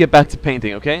 Druskursky, get back to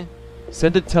painting, okay?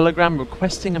 Send a telegram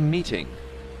requesting a meeting.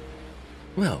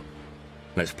 Well,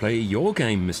 let's play your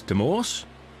game, Mr. Morse.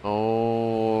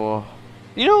 Oh,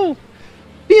 you know,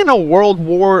 being a World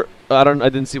War, I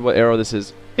didn't see what arrow this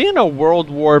is. Being a World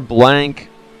War blank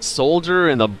soldier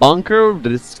in a bunker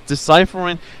that's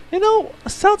deciphering, you know,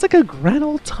 sounds like a grand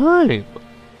old time.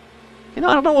 You know,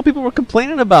 I don't know what people were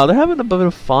complaining about. They're having a bit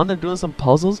of fun. They're doing some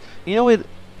puzzles. You know, it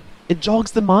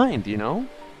jogs the mind, you know?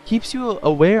 Keeps you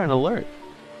aware and alert.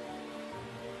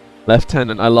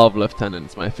 Lieutenant. I love Lieutenant.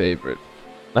 It's my favorite.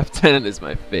 Lieutenant is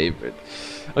my favorite.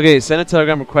 Okay, send a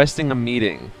telegram requesting a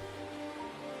meeting.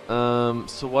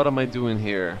 So what am I doing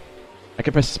here? I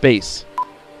can press space.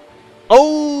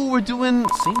 Oh, we're doing...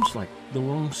 Seems like the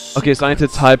wrong sequence. Okay, so I need to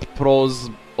type pros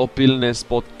opilne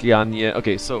spotkanie.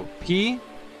 Okay, so P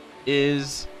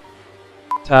is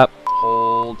tap,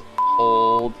 hold,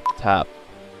 tap.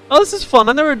 Oh, this is fun.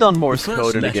 I've never done Morse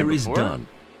code in a game before. Done.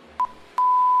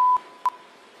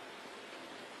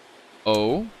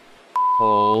 O,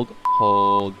 hold.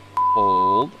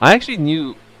 I actually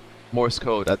knew Morse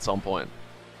code at some point.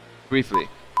 Briefly.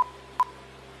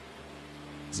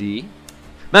 Z.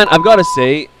 Man, I've got to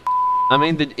say, I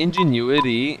mean, the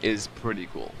ingenuity is pretty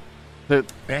cool.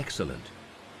 Excellent.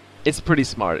 It's pretty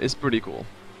smart. It's pretty cool.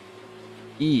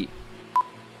 E.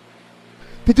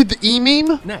 They did the E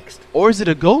meme? Next. Or is it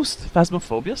a ghost?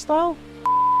 Phasmophobia style?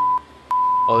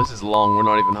 Oh, this is long. We're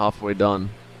not even halfway done.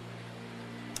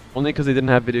 Only because they didn't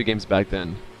have video games back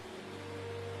then.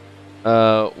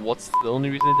 What's the only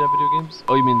reason they did have video games?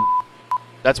 Oh, you mean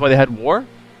that's why they had war?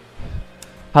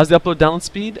 How's the upload download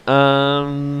speed?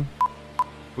 We're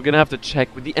gonna have to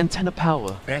check with the antenna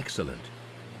power. Excellent.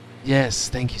 Yes,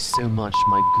 thank you so much,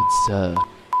 my good sir.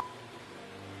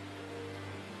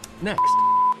 Next.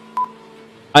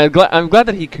 I'm glad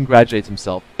that he congratulates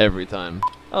himself every time.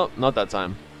 Oh, not that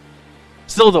time.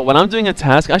 Still though, when I'm doing a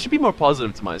task, I should be more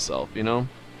positive to myself, you know?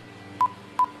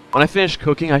 When I finish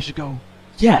cooking, I should go,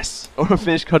 yes! Or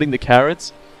finish cutting the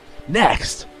carrots.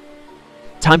 Next!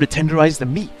 Time to tenderize the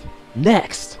meat.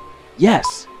 Next!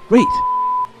 Yes! Great!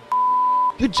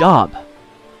 Good job!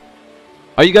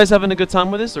 Are you guys having a good time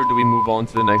with this, or do we move on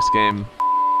to the next game?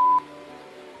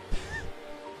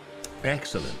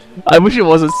 Excellent. I wish it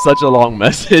wasn't such a long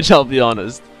message, I'll be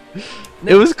honest.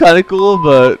 It was kind of cool,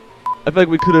 but I feel like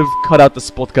we could have cut out the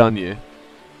spotkanie.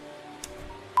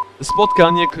 The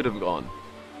spotkanie could have gone.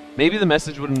 Maybe the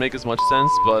message wouldn't make as much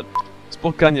sense, but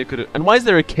spotkanie could have... And why is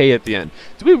there a K at the end?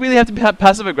 Do we really have to be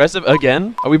passive-aggressive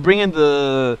again? Are we bringing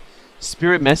the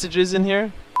spirit messages in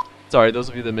here? Sorry, those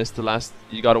of you that missed the last...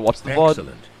 You gotta watch the VOD.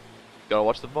 Excellent. You gotta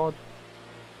watch the VOD.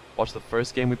 Watch the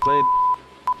first game we played.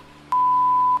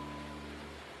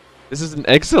 This is an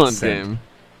excellent game.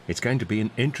 It's going to be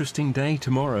an interesting day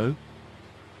tomorrow.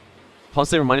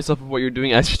 Constantly remind yourself of what you're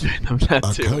doing as you're doing that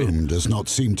A too. comb does not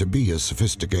seem to be a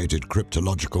sophisticated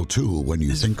cryptological tool when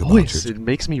you think voice, about it. It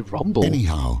makes me rumble.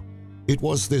 Anyhow, it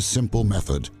was this simple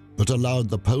method that allowed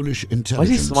the Polish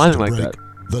intelligence to like break that?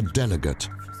 the delegate,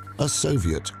 a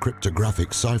Soviet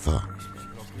cryptographic cipher.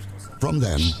 From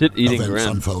then, Shit-eating events grin.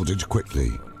 unfolded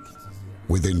quickly.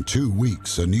 Within 2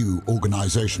 weeks, a new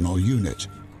organizational unit,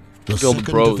 the Go 2nd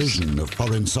bros. Division of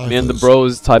Foreign Ciphers, Me and the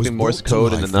bros typing was Morse brought to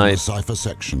code in the life night. cipher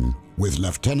section, with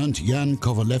Lieutenant Jan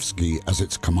Kovalevsky as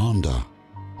its commander.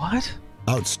 What?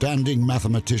 Outstanding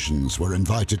mathematicians were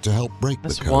invited to help break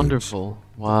That's the codes. wonderful.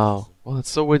 Wow. Well, it's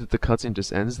so weird that the cutscene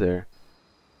just ends there.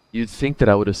 You'd think that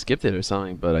I would have skipped it or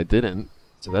something, but I didn't.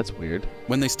 So that's weird.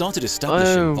 When they started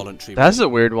establishing Oh, voluntary... that's a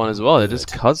weird one as well. It just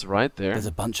cuts right there. There's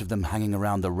a bunch of them hanging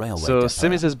around the railway So depot.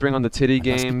 Simmy says bring on the titty I must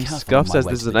be games. careful Scuff on my says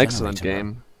way this to is an the excellent generator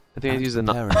room. game. I think I And use the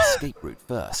prepare an escape route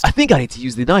first. I think I need to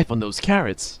use the knife on those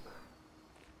carrots.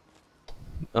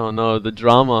 Oh no, the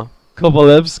drama.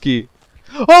 Kovalevsky.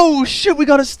 Oh shit, we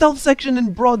got a stealth section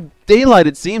in broad daylight,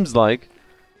 it seems like.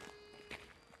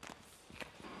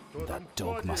 That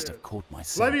dog must have caught my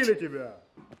scent.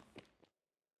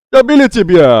 Забили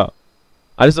тебя!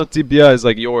 I just know tibia is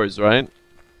like yours, right?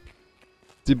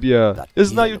 Tibia. That Я ear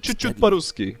знаю looks чуть-чуть deadly.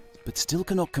 по-русски. But still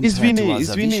cannot compare Извини, to our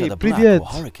извини, Zavisha the Black привет. or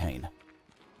Hurricane.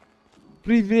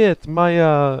 Привет,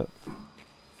 моя...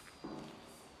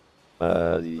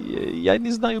 Я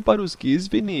не знаю по-русски,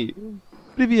 извини.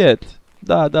 Привет.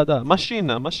 Да.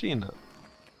 Машина.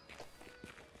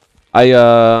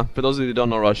 For those of you who don't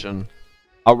know Russian,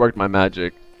 I worked my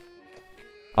magic.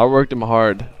 I worked him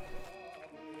hard.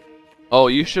 Oh,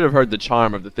 you should have heard the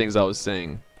charm of the things I was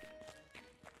saying.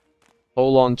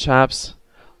 Hold on, chaps.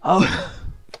 Oh,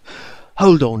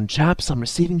 hold on, chaps. I'm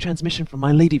receiving transmission from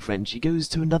my lady friend. She goes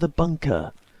to another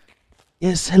bunker.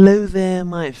 Yes, hello there,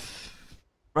 my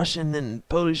Russian and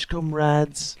Polish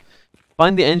comrades.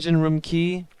 Find the engine room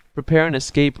key. Prepare an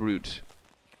escape route.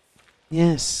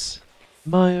 Yes.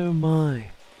 My oh my.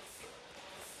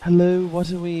 Hello,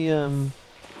 what are we doing?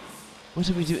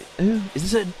 Oh,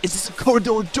 is this a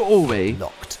corridor doorway?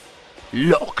 Locked.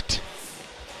 Locked.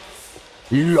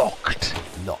 Locked.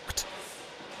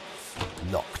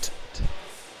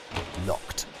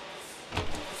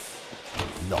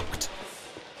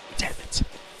 Damn it.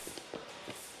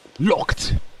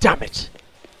 Locked. Damn it.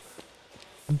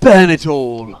 Burn it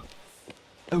all.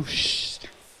 Oh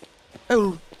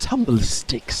oh, tumble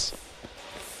sticks.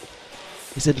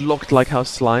 He said locked like how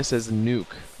Sly says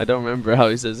nuke. I don't remember how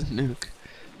he says nuke.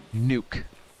 Nuke.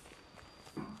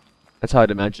 That's how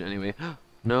I'd imagine anyway.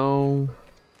 No.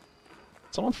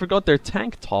 Someone forgot their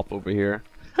tank top over here.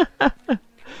 I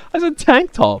said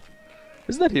tank top.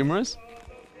 Isn't that humorous?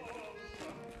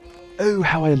 Oh,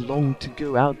 how I long to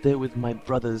go out there with my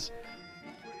brothers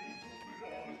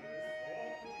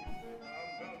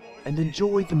and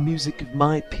enjoy the music of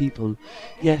my people.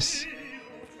 Yes.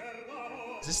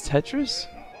 Is this Tetris?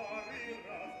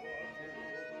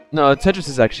 No, Tetris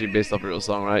is actually based off a real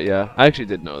song, right? Yeah, I actually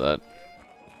did know that.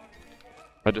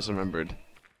 I just remembered.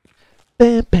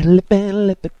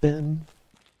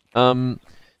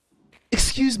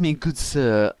 Excuse me, good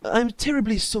sir. I'm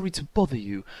terribly sorry to bother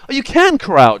you. Oh, you can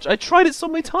crouch! I tried it so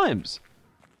many times.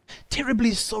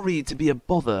 Terribly sorry to be a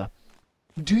bother.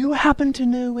 Do you happen to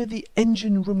know where the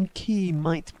engine room key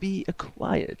might be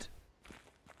acquired?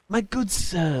 My good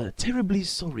sir, terribly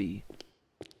sorry.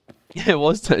 Yeah, it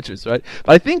was Tetris, right?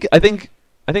 But I think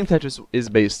Tetris is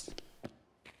based.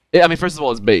 I mean, first of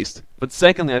all, it's based. But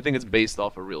secondly, I think it's based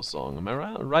off a real song. Am I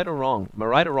right or wrong? Am I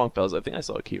right or wrong, fellas? I think I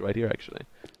saw a key right here, actually.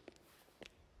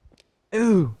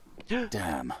 Ooh.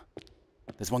 Damn.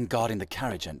 There's one guarding the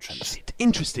carriage entrance. Shit,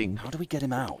 interesting. How do we get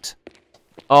him out?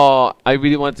 Oh, I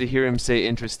really wanted to hear him say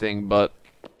interesting, but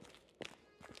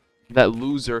that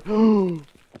loser. Don't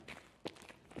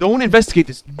investigate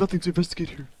this. Nothing to investigate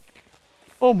here.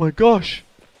 Oh my gosh.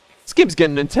 This game's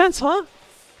getting intense, huh?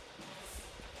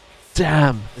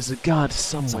 Damn, there's a guard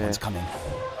somewhere. Someone's coming.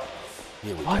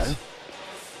 Here we What? go.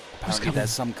 Apparently coming? there's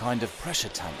some kind of pressure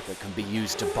tank that can be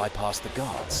used to bypass the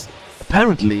guards.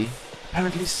 Apparently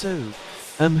so.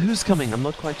 Who's coming? I'm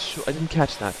not quite sure. I didn't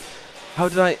catch that. How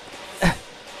did I...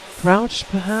 Crouch,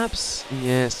 perhaps?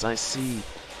 Yes, I see.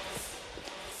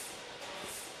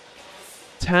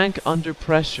 Tank under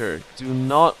pressure. Do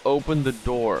not open the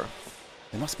door.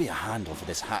 There must be a handle for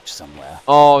this hatch somewhere.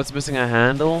 Oh, it's missing a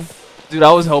handle? Dude,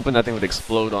 I was hoping that thing would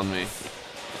explode on me.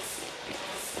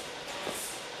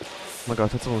 Oh my god,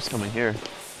 that's what was coming here.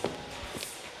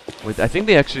 Wait, I think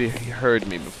they actually heard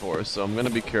me before, so I'm gonna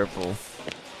be careful.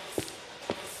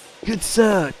 Good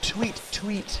sir, tweet,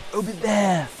 over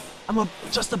there. I'm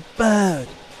just a bird.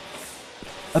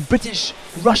 A British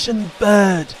Russian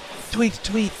bird.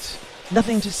 Tweet.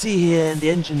 Nothing to see here in the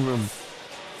engine room.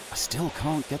 I still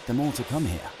can't get them all to come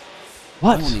here.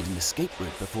 What? I will need an escape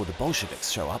route before the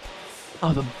Bolsheviks show up.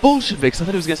 Oh, the Bolsheviks! I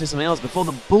thought he was gonna say something else before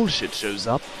the bullshit shows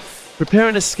up. Prepare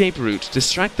an escape route.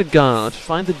 Distract the guard.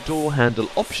 Find the door handle.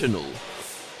 Optional.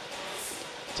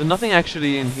 So nothing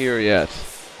actually in here yet.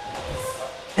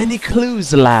 Any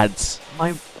clues, lads?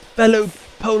 My fellow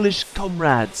Polish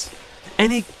comrades.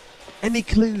 Any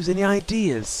clues? Any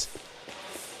ideas?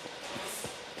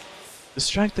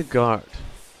 Distract the guard.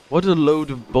 What a load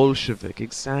of Bolshevik.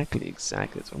 Exactly. That's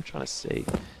what I'm trying to say.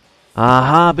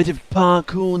 Aha, a bit of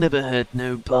parkour never hurt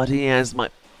nobody, as my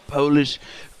Polish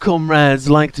comrades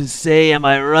like to say. Am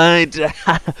I right?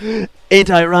 Ain't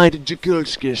I right,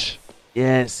 Jakulskish?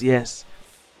 Yes.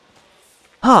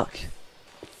 Hark!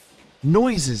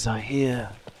 Noises I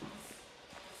hear.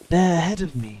 They're ahead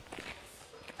of me.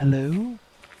 Hello?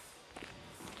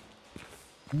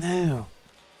 No.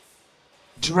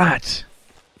 Drat!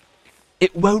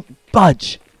 It won't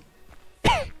budge!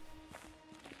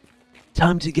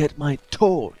 Time to get my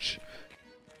torch.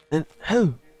 And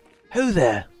who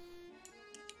there?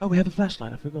 Oh, we have a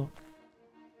flashlight, I forgot.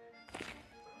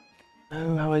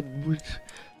 Oh,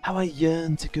 how I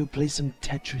yearn to go play some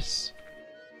Tetris.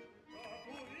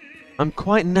 I'm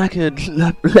quite knackered,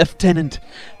 Lieutenant.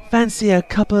 Fancy a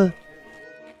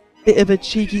bit of a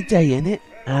cheeky day, innit?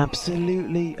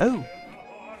 Absolutely. Oh.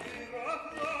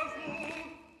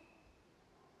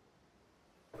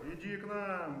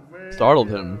 Startled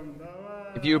him.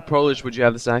 If you were Polish, would you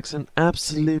have this accent?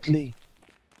 Absolutely.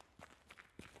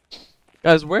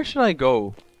 Guys, where should I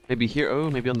go? Maybe here? Oh,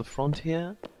 maybe on the front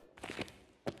here?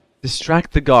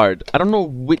 Distract the guard. I don't know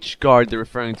which guard they're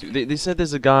referring to. They said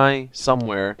there's a guy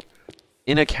somewhere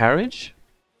in a carriage?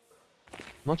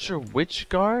 Not sure which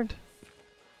guard?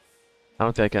 I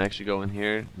don't think I can actually go in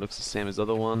here. Looks the same as the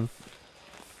other one.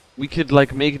 We could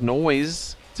like make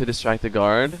noise to distract the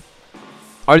guard.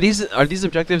 Are these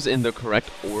objectives in the correct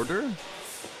order?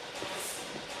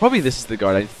 Probably this is the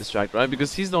guard I need to distract, right?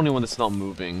 Because he's the only one that's not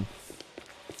moving.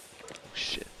 Oh,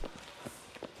 shit.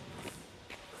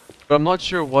 But I'm not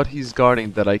sure what he's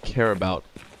guarding that I care about.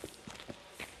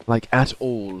 Like, at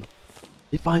all.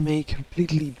 If I may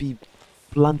completely be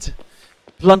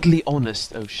bluntly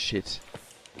honest. Oh, shit.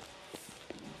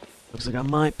 Looks like I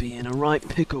might be in a right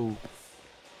pickle.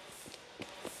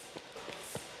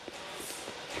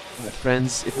 Alright,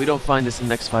 friends, if we don't find this in the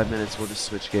next 5 minutes, we'll just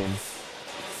switch game.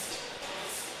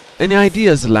 Any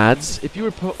ideas, lads? If you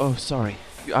were oh, sorry.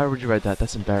 I already read that.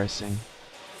 That's embarrassing.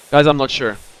 Guys, I'm not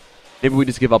sure. Maybe we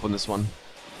just give up on this one.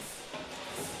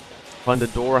 Find the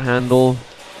door handle.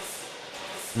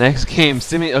 Next game.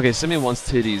 Simi. Okay, Simi wants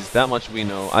titties. That much we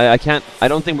know. I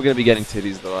don't think we're gonna be getting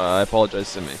titties though. I apologize,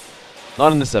 Simi.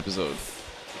 Not in this episode.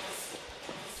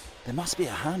 There must be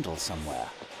a handle somewhere.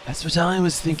 That's what I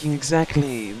was thinking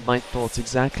exactly. My thoughts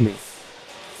exactly.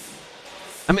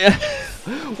 I mean,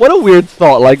 what a weird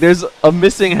thought. Like, there's a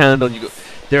missing handle. And you go,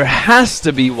 there has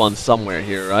to be one somewhere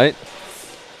here, right?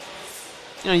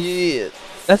 You know,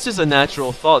 that's just a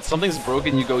natural thought. Something's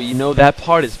broken. You go, you know, that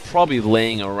part is probably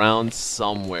laying around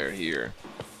somewhere here.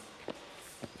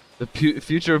 The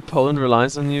future of Poland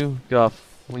relies on you, Guff.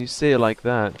 When you say it like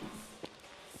that.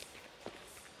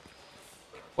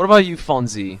 What about you,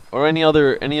 Fonzie, or any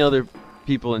other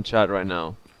people in chat right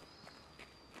now?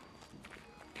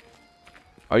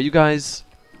 Are you guys?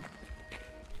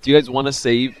 Do you guys want to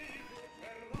save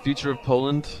the future of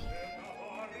Poland?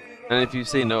 And if you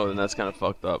say no, then that's kind of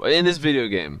fucked up. In this video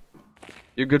game,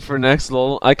 you're good for next,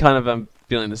 lol. I kind of am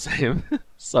feeling the same.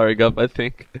 Sorry, Gup. I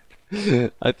think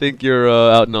you're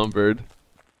outnumbered.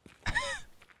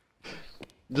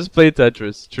 Just play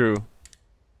Tetris. True.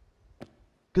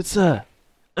 Good sir.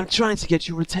 I'm trying to get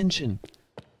your attention.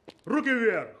 Руки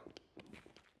вверх.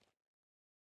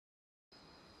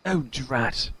 Oh,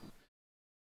 drat.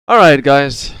 Alright,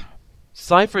 guys.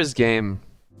 Cyphers Game.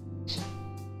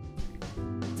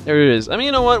 There it is. I mean,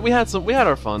 you know what? We had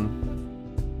our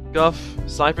fun. Guff,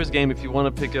 Cyphers Game, if you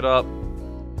want to pick it up,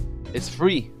 it's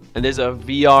free. And there's a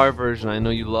VR version. I know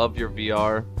you love your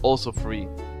VR. Also free.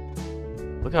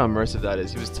 Look how immersive that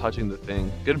is. He was touching the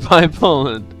thing. Goodbye,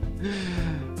 Poland.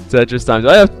 Tetris times.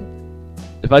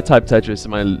 If I type Tetris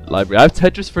in my library, I have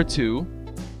Tetris for 2.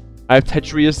 I have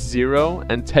Tetris 0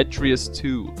 and Tetris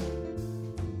 2.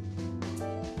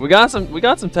 We got some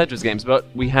Tetris games, but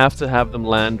we have to have them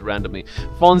land randomly.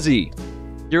 Fonzie,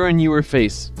 you're a newer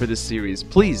face for this series.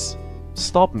 Please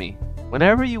stop me.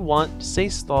 Whenever you want, say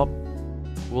stop.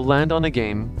 We'll land on a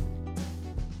game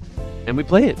and we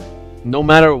play it. No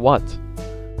matter what.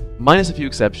 Minus a few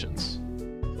exceptions.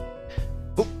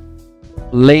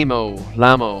 Lamo.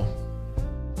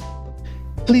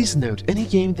 Please note, any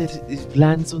game that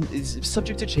lands on is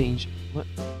subject to change. What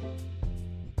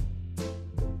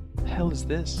the hell is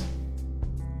this?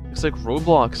 Looks like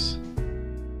Roblox,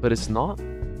 but it's not.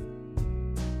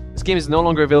 This game is no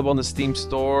longer available on the Steam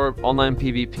store, online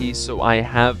PvP, so I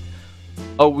have...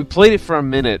 Oh, we played it for a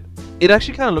minute. It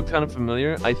actually kind of looked kind of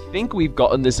familiar. I think we've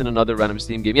gotten this in another random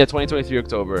Steam game. Yeah, 2023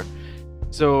 October.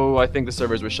 So I think the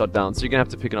servers were shut down, so you're gonna have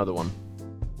to pick another one.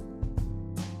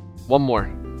 One more.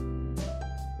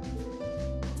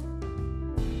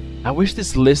 I wish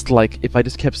this list, like, if I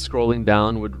just kept scrolling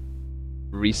down, would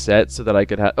reset so that I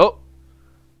could have... Oh!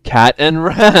 Cat and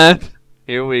rat!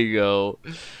 Here we go.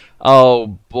 Oh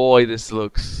boy, this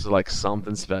looks like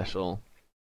something special.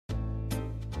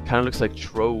 Kind of looks like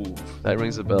Trove. That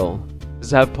rings a bell.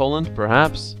 Does it have Poland?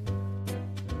 Perhaps?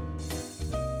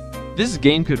 This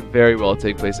game could very well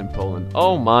take place in Poland.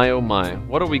 Oh my, oh my.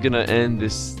 What are we gonna end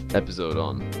this episode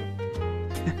on?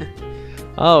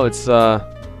 Oh, it's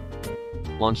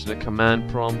launching a command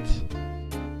prompt.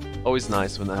 Always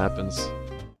nice when that happens.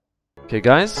 Okay,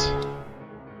 guys.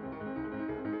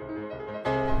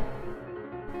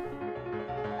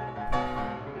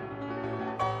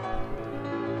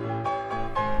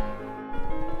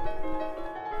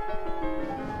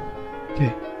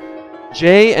 Okay.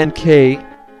 J and K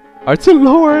are to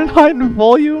lower and heighten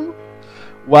volume.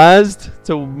 WASD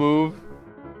to move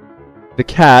the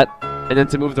cat. And then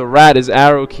to move the rat is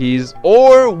arrow keys.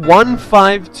 Or 1,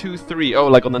 5, 2, 3. Oh,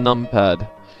 like on the numpad.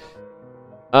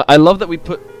 I love that we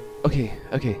put... Okay.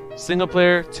 Single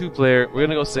player, 2 player. We're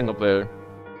gonna go single player.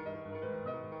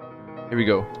 Here we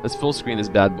go. Let's full screen this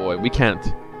bad boy. We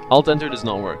can't. Alt enter does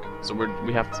not work. So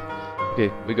we have to... Okay,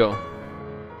 we go.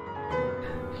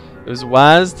 It was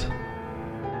WASD.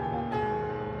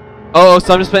 Oh,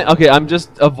 so I'm just playing... Okay, I'm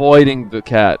just avoiding the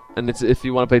cat. And it's if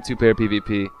you want to play 2-player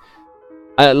PvP.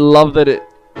 I love that it...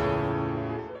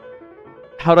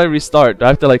 How do I restart? Do I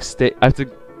have to like stay... I have to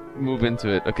move into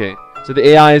it. Okay. So the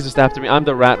AI is just after me. I'm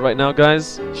the rat right now,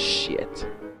 guys. Shit.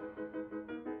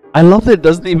 I love that it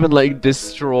doesn't even like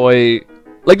destroy...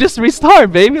 Like just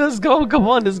restart, baby. Let's go. Come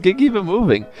on. Just keep it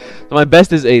moving. So my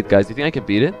best is 8, guys. Do you think I can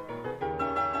beat it?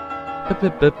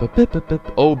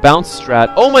 Oh, bounce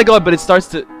strat. Oh my god, but it starts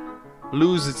to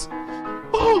lose its...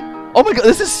 Oh my god,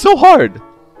 this is so hard.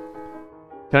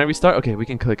 Can I restart? Okay, we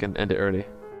can click and end it early.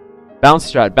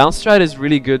 Bounce strat. Bounce strat is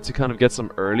really good to kind of get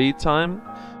some early time.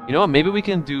 You know what? Maybe we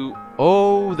can do...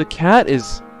 Oh, the cat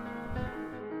is...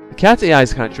 The cat's AI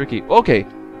is kind of tricky. Okay.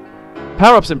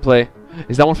 Power-ups in play.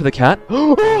 Is that one for the cat?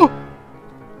 Oh!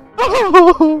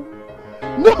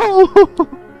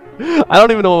 No! I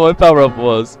don't even know what my power-up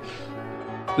was.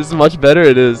 This is much better.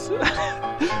 It is.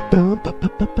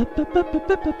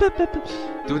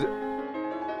 Dude,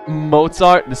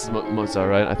 Mozart. This is Mozart,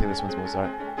 right? I think this one's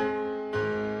Mozart.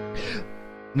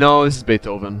 No, this is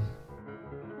Beethoven.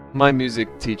 My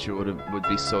music teacher would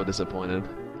be so disappointed.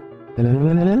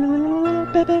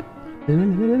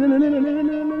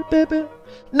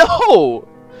 No!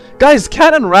 Guys,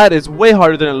 cat and rat is way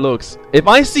harder than it looks. If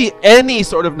I see any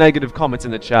sort of negative comments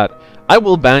in the chat, I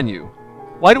will ban you.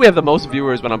 Why do we have the most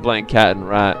viewers when I'm playing cat and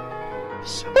rat?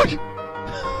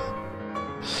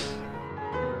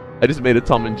 I just made a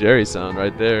Tom and Jerry sound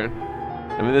right there.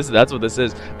 I mean, that's what this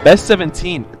is. Best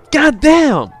 17. God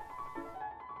damn!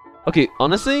 Okay,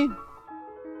 honestly,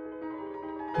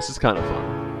 this is kind of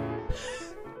fun.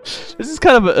 This is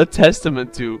kind of a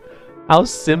testament to how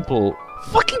simple...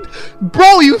 Fucking...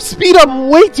 Bro, you speed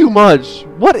up way too much!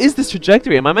 What is this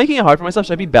trajectory? Am I making it hard for myself?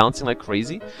 Should I be bouncing like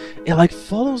crazy? It like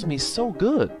follows me so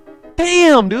good.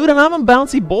 Damn, dude, and I'm a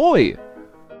bouncy boy.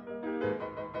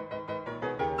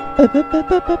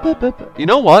 You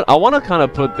know what? I want to kind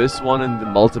of put this one in the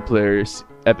multiplayer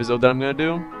episode that I'm going to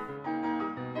do.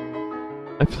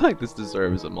 I feel like this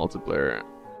deserves a multiplayer.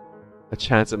 A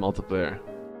chance at multiplayer.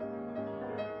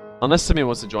 Unless somebody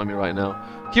wants to join me right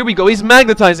now. Here we go. He's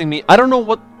magnetizing me. I don't know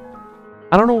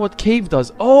what cave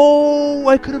does. Oh,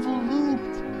 I could have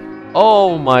looped.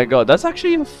 Oh my god. That's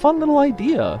actually a fun little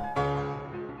idea.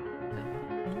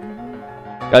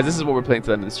 Guys, this is what we're playing to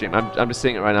the end of the stream. I'm just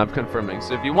saying it right now. I'm confirming.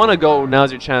 So if you want to go,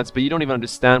 now's your chance. But you don't even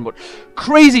understand what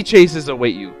crazy chases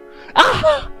await you.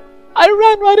 Ah! I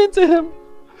ran right into him.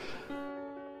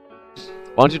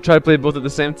 Why don't you try to play both at the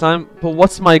same time? But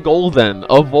what's my goal then?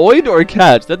 Avoid or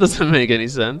catch? That doesn't make any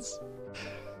sense.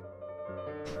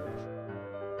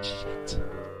 Shit.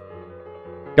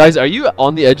 Guys, are you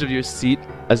on the edge of your seat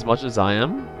as much as I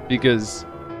am? Because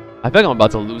I feel like I'm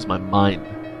about to lose my mind.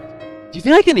 Do you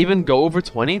think I can even go over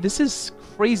 20? This is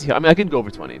crazy. I mean, I can go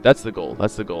over 20. That's the goal.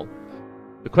 That's the goal.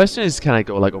 The question is, can I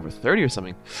go like over 30 or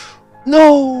something?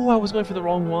 No! I was going for the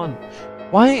wrong one.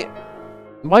 Why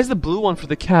is the blue one for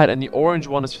the cat and the orange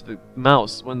one is for the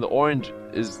mouse when the orange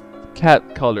is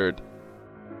cat colored?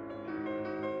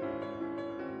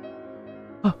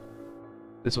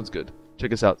 This one's good.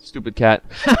 Check us out. Stupid cat.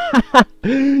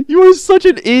 You are such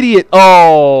an idiot.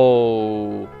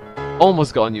 Oh.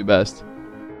 Almost gotten you best.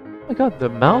 Oh my god, the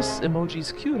mouse emoji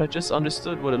is cute. I just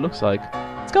understood what it looks like.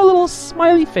 It's got a little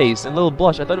smiley face and a little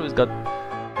blush. I thought it was got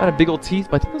a big old teeth,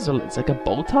 but I think it's like a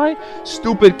bow tie.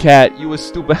 Stupid cat. You was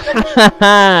stupid.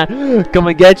 Come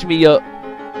and get me, yo.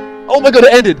 Oh my god,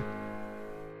 it ended.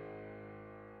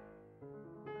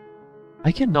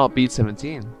 I cannot beat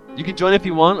 17. You can join if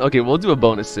you want. Okay, we'll do a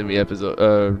bonus Simi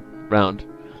episode round.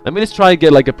 Let me just try and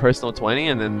get like a personal 20,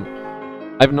 and then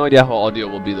I have no idea how audio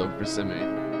will be though for Simi.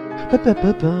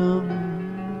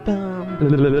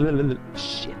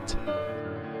 Shit.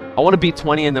 I want to beat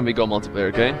 20 and then we go multiplayer,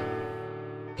 okay?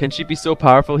 Can she be so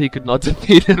powerful he could not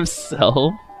defeat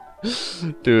himself?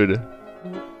 Dude.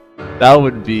 That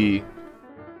would be...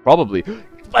 Probably.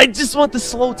 I just want the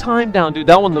slow time down, dude.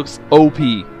 That one looks OP.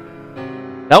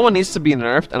 That one needs to be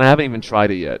nerfed, and I haven't even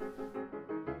tried it yet.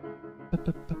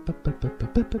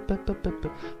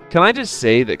 Can I just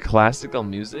say that classical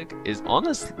music is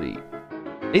honestly...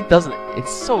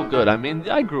 It's so good. I mean,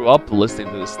 I grew up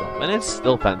listening to this stuff, and it's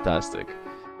still fantastic.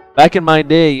 Back in my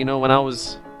day, you know, when I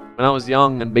was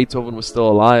young and Beethoven was still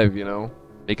alive, you know,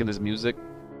 making this music.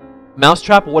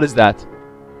 Mousetrap, what is that?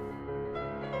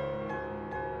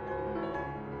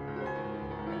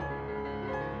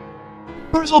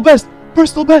 Personal best!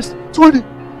 Personal best! 20!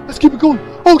 Let's keep it going!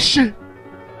 Oh shit!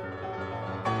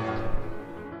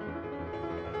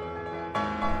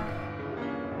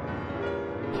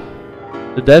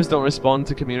 The devs don't respond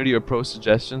to community or pro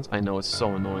suggestions. I know, it's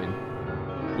so annoying.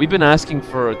 We've been asking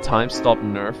for a time stop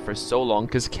nerf for so long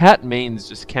because cat mains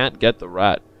just can't get the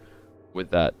rat with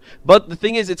that. But the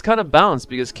thing is, it's kind of balanced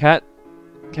because cat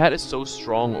is so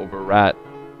strong over rat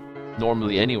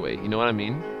normally anyway. You know what I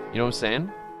mean? You know what I'm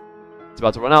saying? It's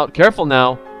about to run out. Careful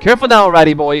now. Careful now,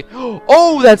 ratty boy.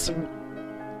 Oh, that's...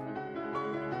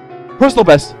 Personal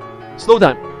best. Slow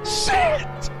down.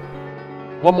 Shit!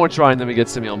 One more try and then we get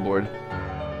Simi on board.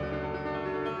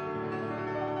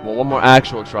 Well, one more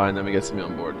actual try and then we get Simi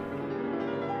on board.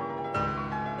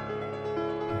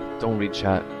 Don't read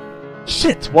chat.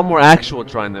 Shit! One more actual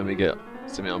try and then we get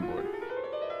Simi on board.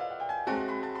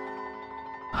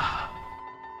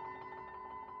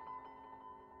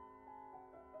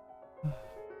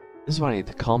 This is why I need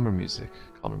the calmer music.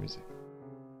 Calmer music.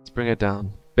 Let's bring it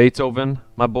down. Beethoven,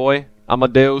 my boy.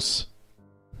 Amadeus.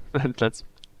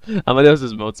 Amadeus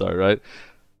is Mozart, right?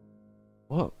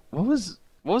 What was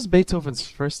Beethoven's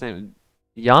first name?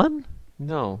 Jan?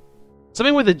 No.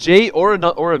 Something with a J or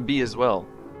a B as well.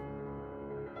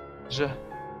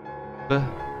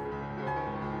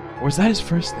 Or is that his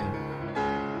first name?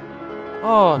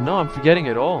 Oh no, I'm forgetting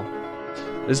it all.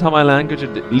 This is how my language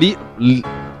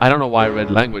I don't know why I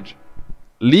read language.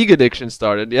 League addiction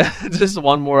started. Yeah, just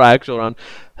one more actual round.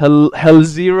 Hell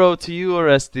zero to you,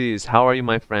 Orestes. How are you,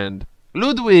 my friend?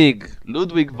 Ludwig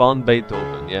von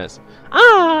Beethoven. Yes.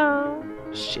 Ah,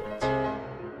 shit.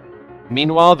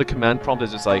 Meanwhile, the command prompt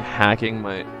is just like hacking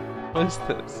my... What is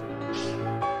this?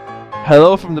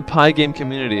 Hello from the Pi Game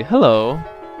community. Hello.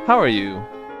 How are you?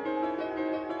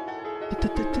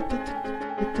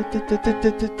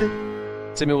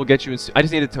 Simi will get you in... I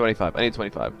just needed 25. I need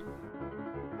 25.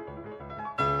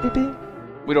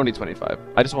 We don't need 25.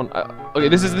 I just want... okay,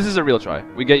 this is a real try.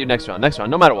 We get you next round. Next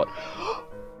round, no matter what. Oh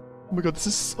my god, this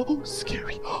is so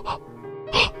scary.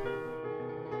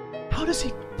 How does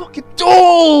he fucking...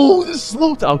 Oh! This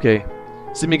slow time. Okay.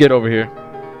 Simi, get over here.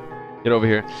 Get over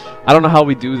here. I don't know how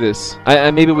we do this.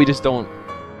 Maybe we just don't...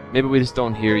 Maybe we just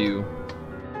don't hear you.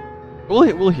 We'll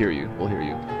hear you. We'll hear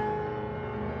you.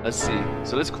 Let's see.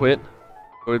 So let's quit.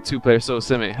 Go to 2 players. So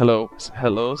Simi, hello.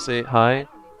 Hello, say hi.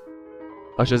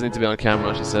 Oh, she doesn't need to be on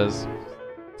camera, she says.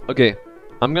 Okay.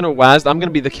 I'm gonna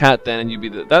be the cat then, and you be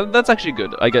the... That's actually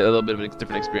good. I get a little bit of a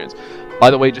different experience. By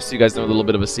the way, just so you guys know a little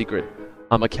bit of a secret.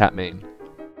 I'm a cat main.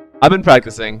 I've been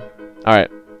practicing. Alright.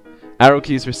 Arrow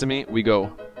keys for Simi. We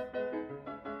go.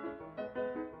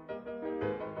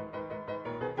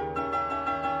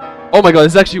 Oh my god,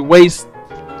 this is actually way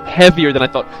heavier than I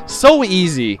thought. So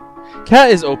easy.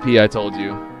 Cat is OP, I told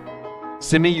you.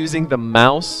 Simi using the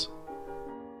mouse.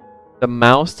 The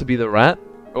mouse to be the rat.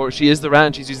 Or she is the rat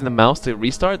and she's using the mouse to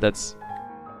restart. That's...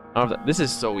 I don't know if that, this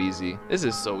is so easy. This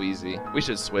is so easy. We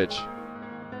should switch.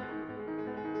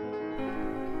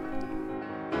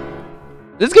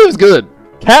 This game is good.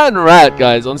 Cat and rat,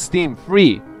 guys, on Steam.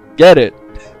 Free. Get it.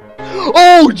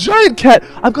 Oh, giant cat.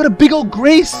 I've got a big old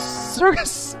gray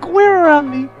square around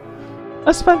me.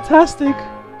 That's fantastic.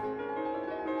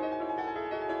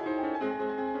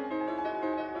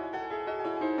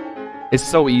 It's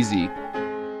so easy.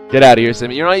 Get out of here,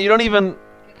 Simi. You don't even...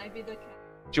 Can I be the cat?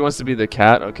 She wants to be the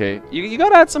cat. Okay. You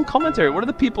gotta add some commentary. What are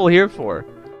the people here for?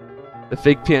 The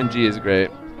fake PNG is great.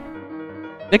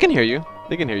 They can hear you.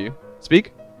 They can hear you.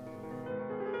 Speak.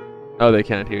 Oh, they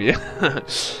can't hear you.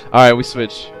 Alright, we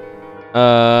switch.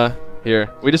 Here.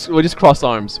 We just cross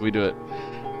arms. We do it.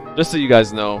 Just so you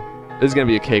guys know, this is gonna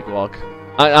be a cakewalk.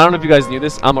 I don't know if you guys knew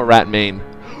this. I'm a rat main.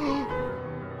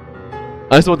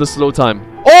 I just want the slow time.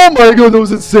 Oh my god, that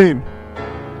was insane!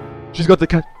 She's got the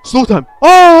cat. Slow time.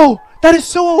 Oh! That is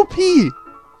so OP!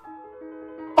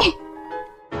 Oh!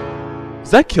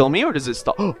 Does that kill me or does it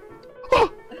stop? Oh!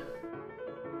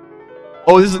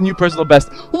 Oh, this is a new personal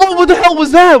best. What the hell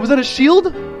was that? Was that a shield?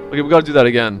 Okay, we gotta do that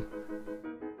again.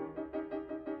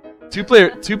 Two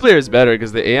player is better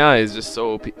because the AI is just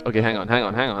so OP. Okay, hang on.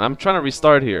 I'm trying to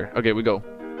restart here. Okay, we go.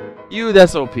 You,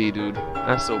 that's OP, dude.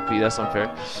 That's OP. That's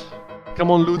unfair. Come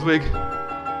on, Ludwig.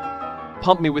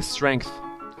 Pump me with strength.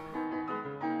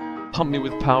 Pump me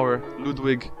with power,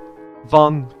 Ludwig.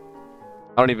 Von.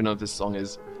 I don't even know what this song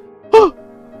is. Oh!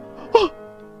 Oh!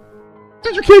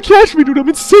 Dude, you can't catch me, dude. I'm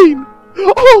insane.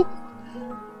 Oh!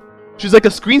 She's like a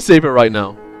screensaver right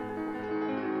now.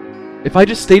 If I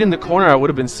just stayed in the corner, I would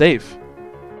have been safe.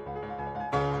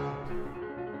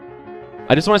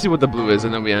 I just want to see what the blue is,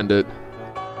 and then we end it.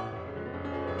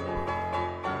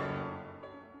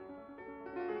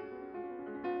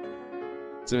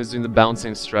 So it's doing the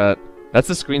bouncing strat. That's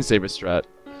the screensaver strat.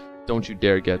 Don't you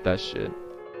dare get that shit.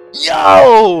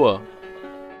 Yo!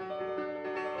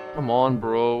 Come on,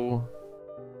 bro.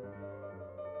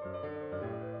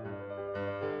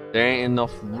 There ain't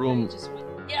enough room.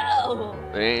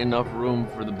 There ain't enough room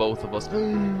for the both of us.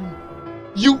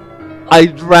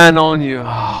 I ran on you.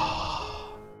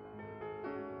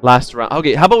 Last round.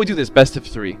 Okay, how about we do this best of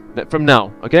 3 from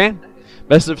now, okay?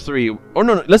 Best of 3. Or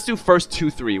no, let's do first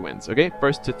 2-3 wins, okay?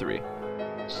 First to 3.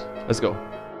 Let's go.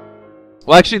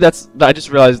 Well, actually, I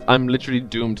just realized I'm literally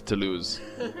doomed to lose.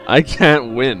 I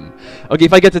can't win. Okay,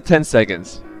 if I get to 10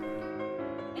 seconds.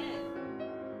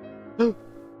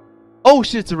 Oh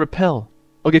shit, it's a repel.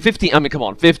 Okay, 15. I mean, come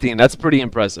on, 15. That's pretty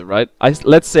impressive, right?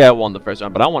 Let's say I won the first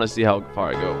round, but I want to see how far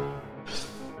I go.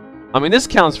 I mean, this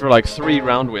counts for like 3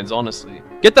 round wins, honestly.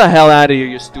 Get the hell out of here,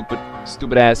 you stupid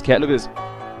ass cat. Look at this.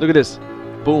 Look at this.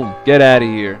 Boom. Get out of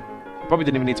here. Probably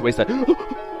didn't even need to waste that.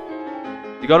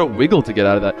 You gotta wiggle to get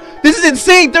out of that. This is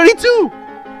insane! 32!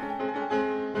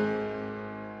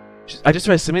 I just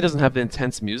realized Simi doesn't have the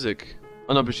intense music.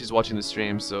 Oh no, but she's watching the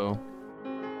stream, so...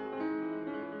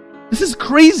 This is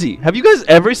crazy! Have you guys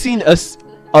ever seen a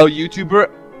YouTuber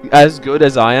as good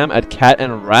as I am at cat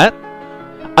and rat?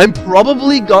 I've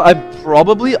probably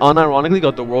unironically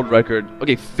got the world record.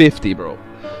 Okay, 50, bro.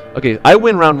 Okay, I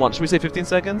win round 1. Should we say 15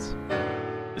 seconds?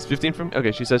 Is 15 from...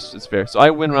 Okay, she says it's fair. So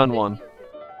I win round 1.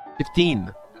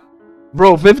 15.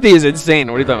 Bro, 50 is insane.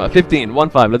 What are you talking about? 15.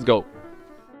 1-5. Let's go.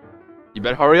 You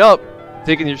better hurry up.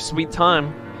 Taking your sweet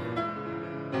time.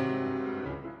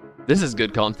 This is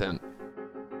good content.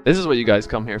 This is what you guys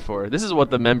come here for. This is what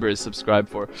the members subscribe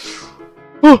for.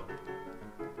 Oh!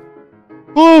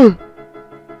 Oh!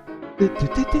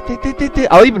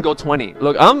 I'll even go 20.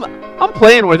 Look, I'm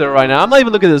playing with her right now. I'm not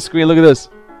even looking at the screen. Look at this.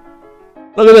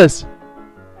 Look at this.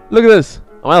 Look at this.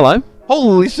 Am I alive?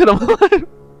 Holy shit, I'm alive.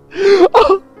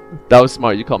 Oh, that was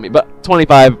smart. You called me. But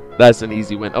 25, that's an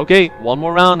easy win. Okay, one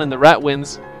more round and the rat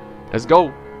wins. Let's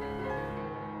go.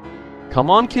 Come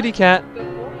on, kitty cat.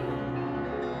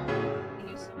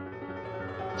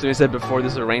 So he said before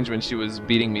this arrangement, she was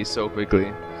beating me so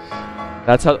quickly.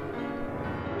 That's how...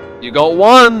 You got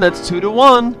 1. That's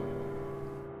 2-1.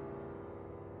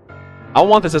 I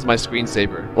want this as my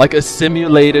screensaver. Like a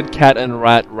simulated cat and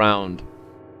rat round.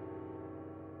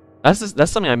 That's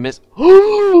something I miss.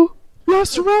 Oh!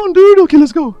 Last round, dude! Okay,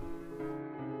 let's go.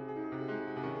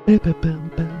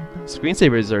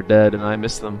 Screensavers are dead and I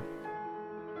miss them.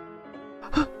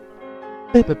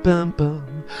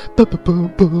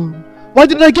 Why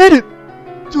didn't I get it?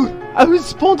 Dude, I was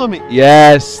spawned on me.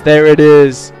 Yes, there it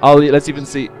is. Let's even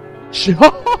see.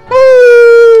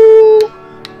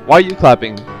 Why are you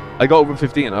clapping? I got over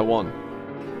 15. I won.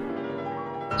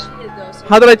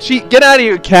 How did I cheat? Get out of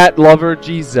here, cat lover.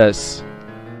 Jesus.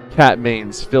 Cat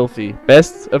mains. Filthy.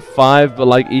 Best of 5, but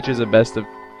like each is a best of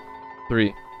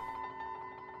 3.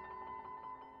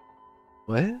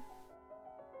 What?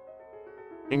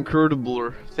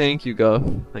 Incredible. Thank you,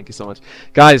 Gov. Thank you so much.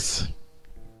 Guys,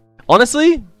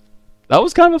 honestly, that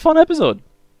was kind of a fun episode.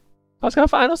 That was kind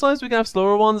of fun. I know sometimes we can have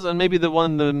slower ones, and maybe the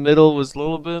one in the middle was a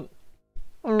little bit...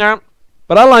 Nah.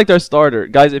 But I liked our starter.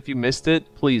 Guys, if you missed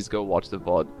it, please go watch the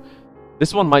VOD.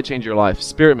 This one might change your life.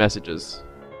 Spirit messages.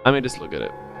 I mean, just look at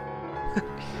it.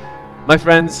 My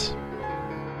friends,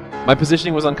 My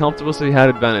positioning was uncomfortable, so he had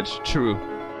advantage. True.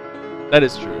 That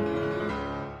is true.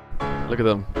 Look at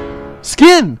them.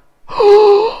 Skin!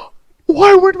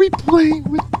 Why weren't we playing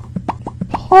with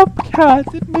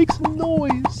Popcat? It makes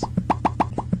noise.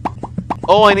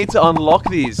 Oh, I need to unlock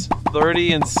these.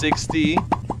 30 and 60.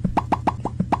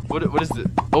 What is it?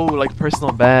 Oh, like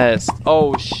personal best.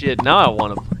 Oh shit, now I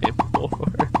want to play more.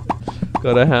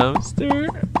 Got a hamster.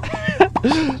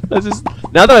 Let's just...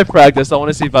 Now that I've practiced, I want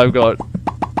to see if I've got...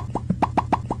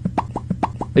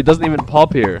 It doesn't even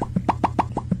pop here.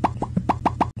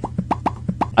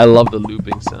 I love the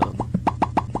looping sound.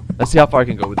 Let's see how far I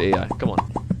can go with AI. Come on.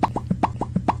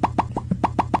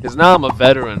 Because now I'm a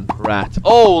veteran rat.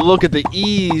 Oh, look at the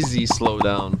easy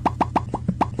slowdown.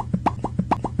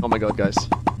 Oh my god, guys.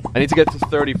 I need to get to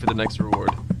 30 for the next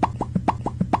reward.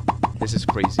 This is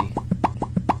crazy.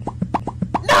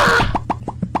 Nah!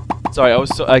 Sorry,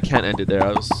 I can't end it there.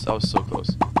 I was so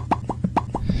close.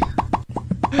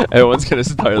 Everyone's gonna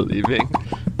start leaving.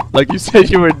 Like you said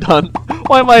you were done.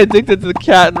 Why am I addicted to the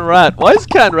cat and rat? Why is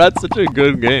cat and rat such a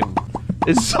good game?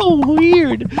 It's so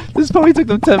weird. This probably took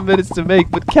them 10 minutes to make,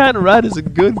 but cat and rat is a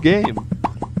good game.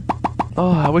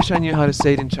 Oh, I wish I knew how to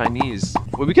say it in Chinese.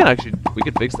 Well, we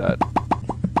could fix that.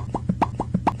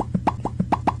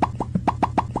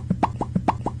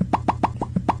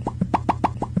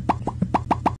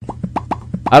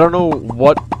 I don't know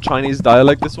what Chinese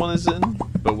dialect this one is in,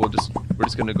 but we're just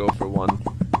gonna go for one.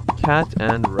 Cat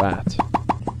and rat.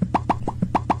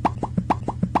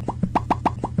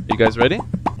 You guys ready?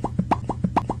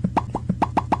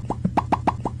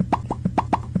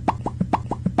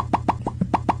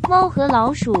 Mouse和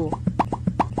老鼠，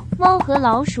猫和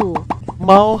老鼠，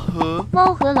猫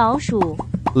和老鼠，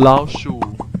老鼠，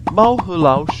猫和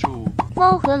老鼠，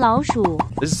猫和老鼠。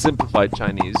 This is simplified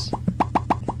Chinese.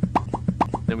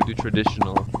 Then we do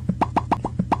traditional.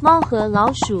 猫和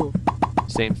老鼠。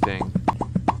 Same thing.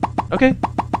 Okay.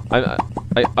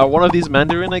 I one of these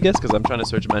Mandarin, I guess, because I'm trying to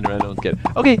search Mandarin. I don't get it.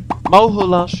 Okay. Mao He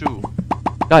Lao Shu.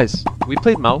 Guys, we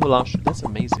played Mao He Lao Shu. That's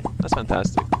amazing. That's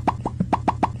fantastic.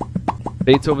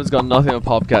 Beethoven's got nothing on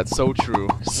Popcat. So true.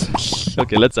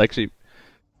 Okay, let's actually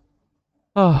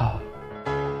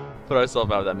put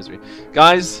ourselves out of that misery.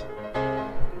 Guys,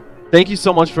 thank you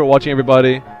so much for watching,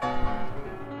 everybody.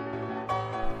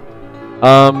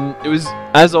 It was,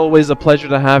 as always, a pleasure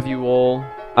to have you all.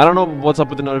 I don't know what's up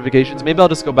with the notifications. Maybe I'll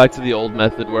just go back to the old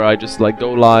method where I just like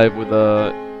go live with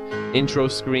a intro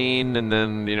screen and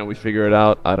then, you know, we figure it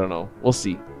out. I don't know. We'll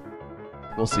see.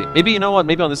 We'll see. Maybe, you know what?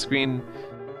 Maybe on the screen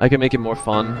I can make it more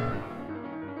fun.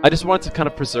 I just wanted to kind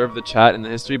of preserve the chat and the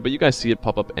history, but you guys see it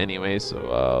pop up anyway,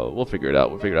 so we'll figure it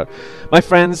out. We'll figure it out. My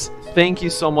friends, thank you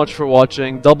so much for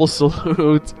watching. Double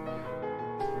salute.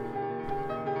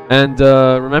 And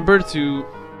remember to,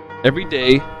 every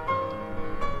day,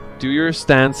 do your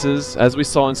stances, as we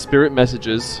saw in Spirit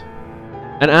Messages,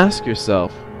 and ask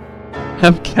yourself,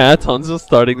 have cat on the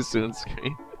starting soon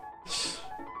screen?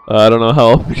 I don't know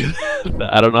how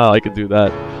I don't know how I could do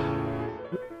that.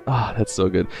 Ah, that's so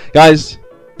good. Guys,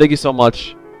 thank you so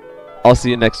much. I'll see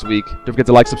you next week. Don't forget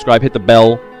to like, subscribe, hit the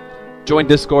bell. Join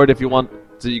Discord if you want.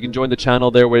 So you can join the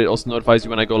channel there where it also notifies you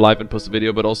when I go live and post a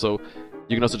video, but also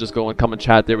you can also just go and come and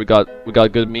chat there. We got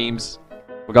good memes.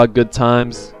 We got good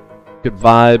times. Good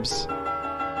vibes.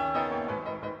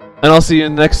 And I'll see you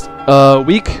next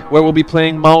week where we'll be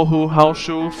playing Mao Hu Hao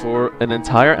Shu for an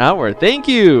entire hour. Thank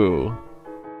you!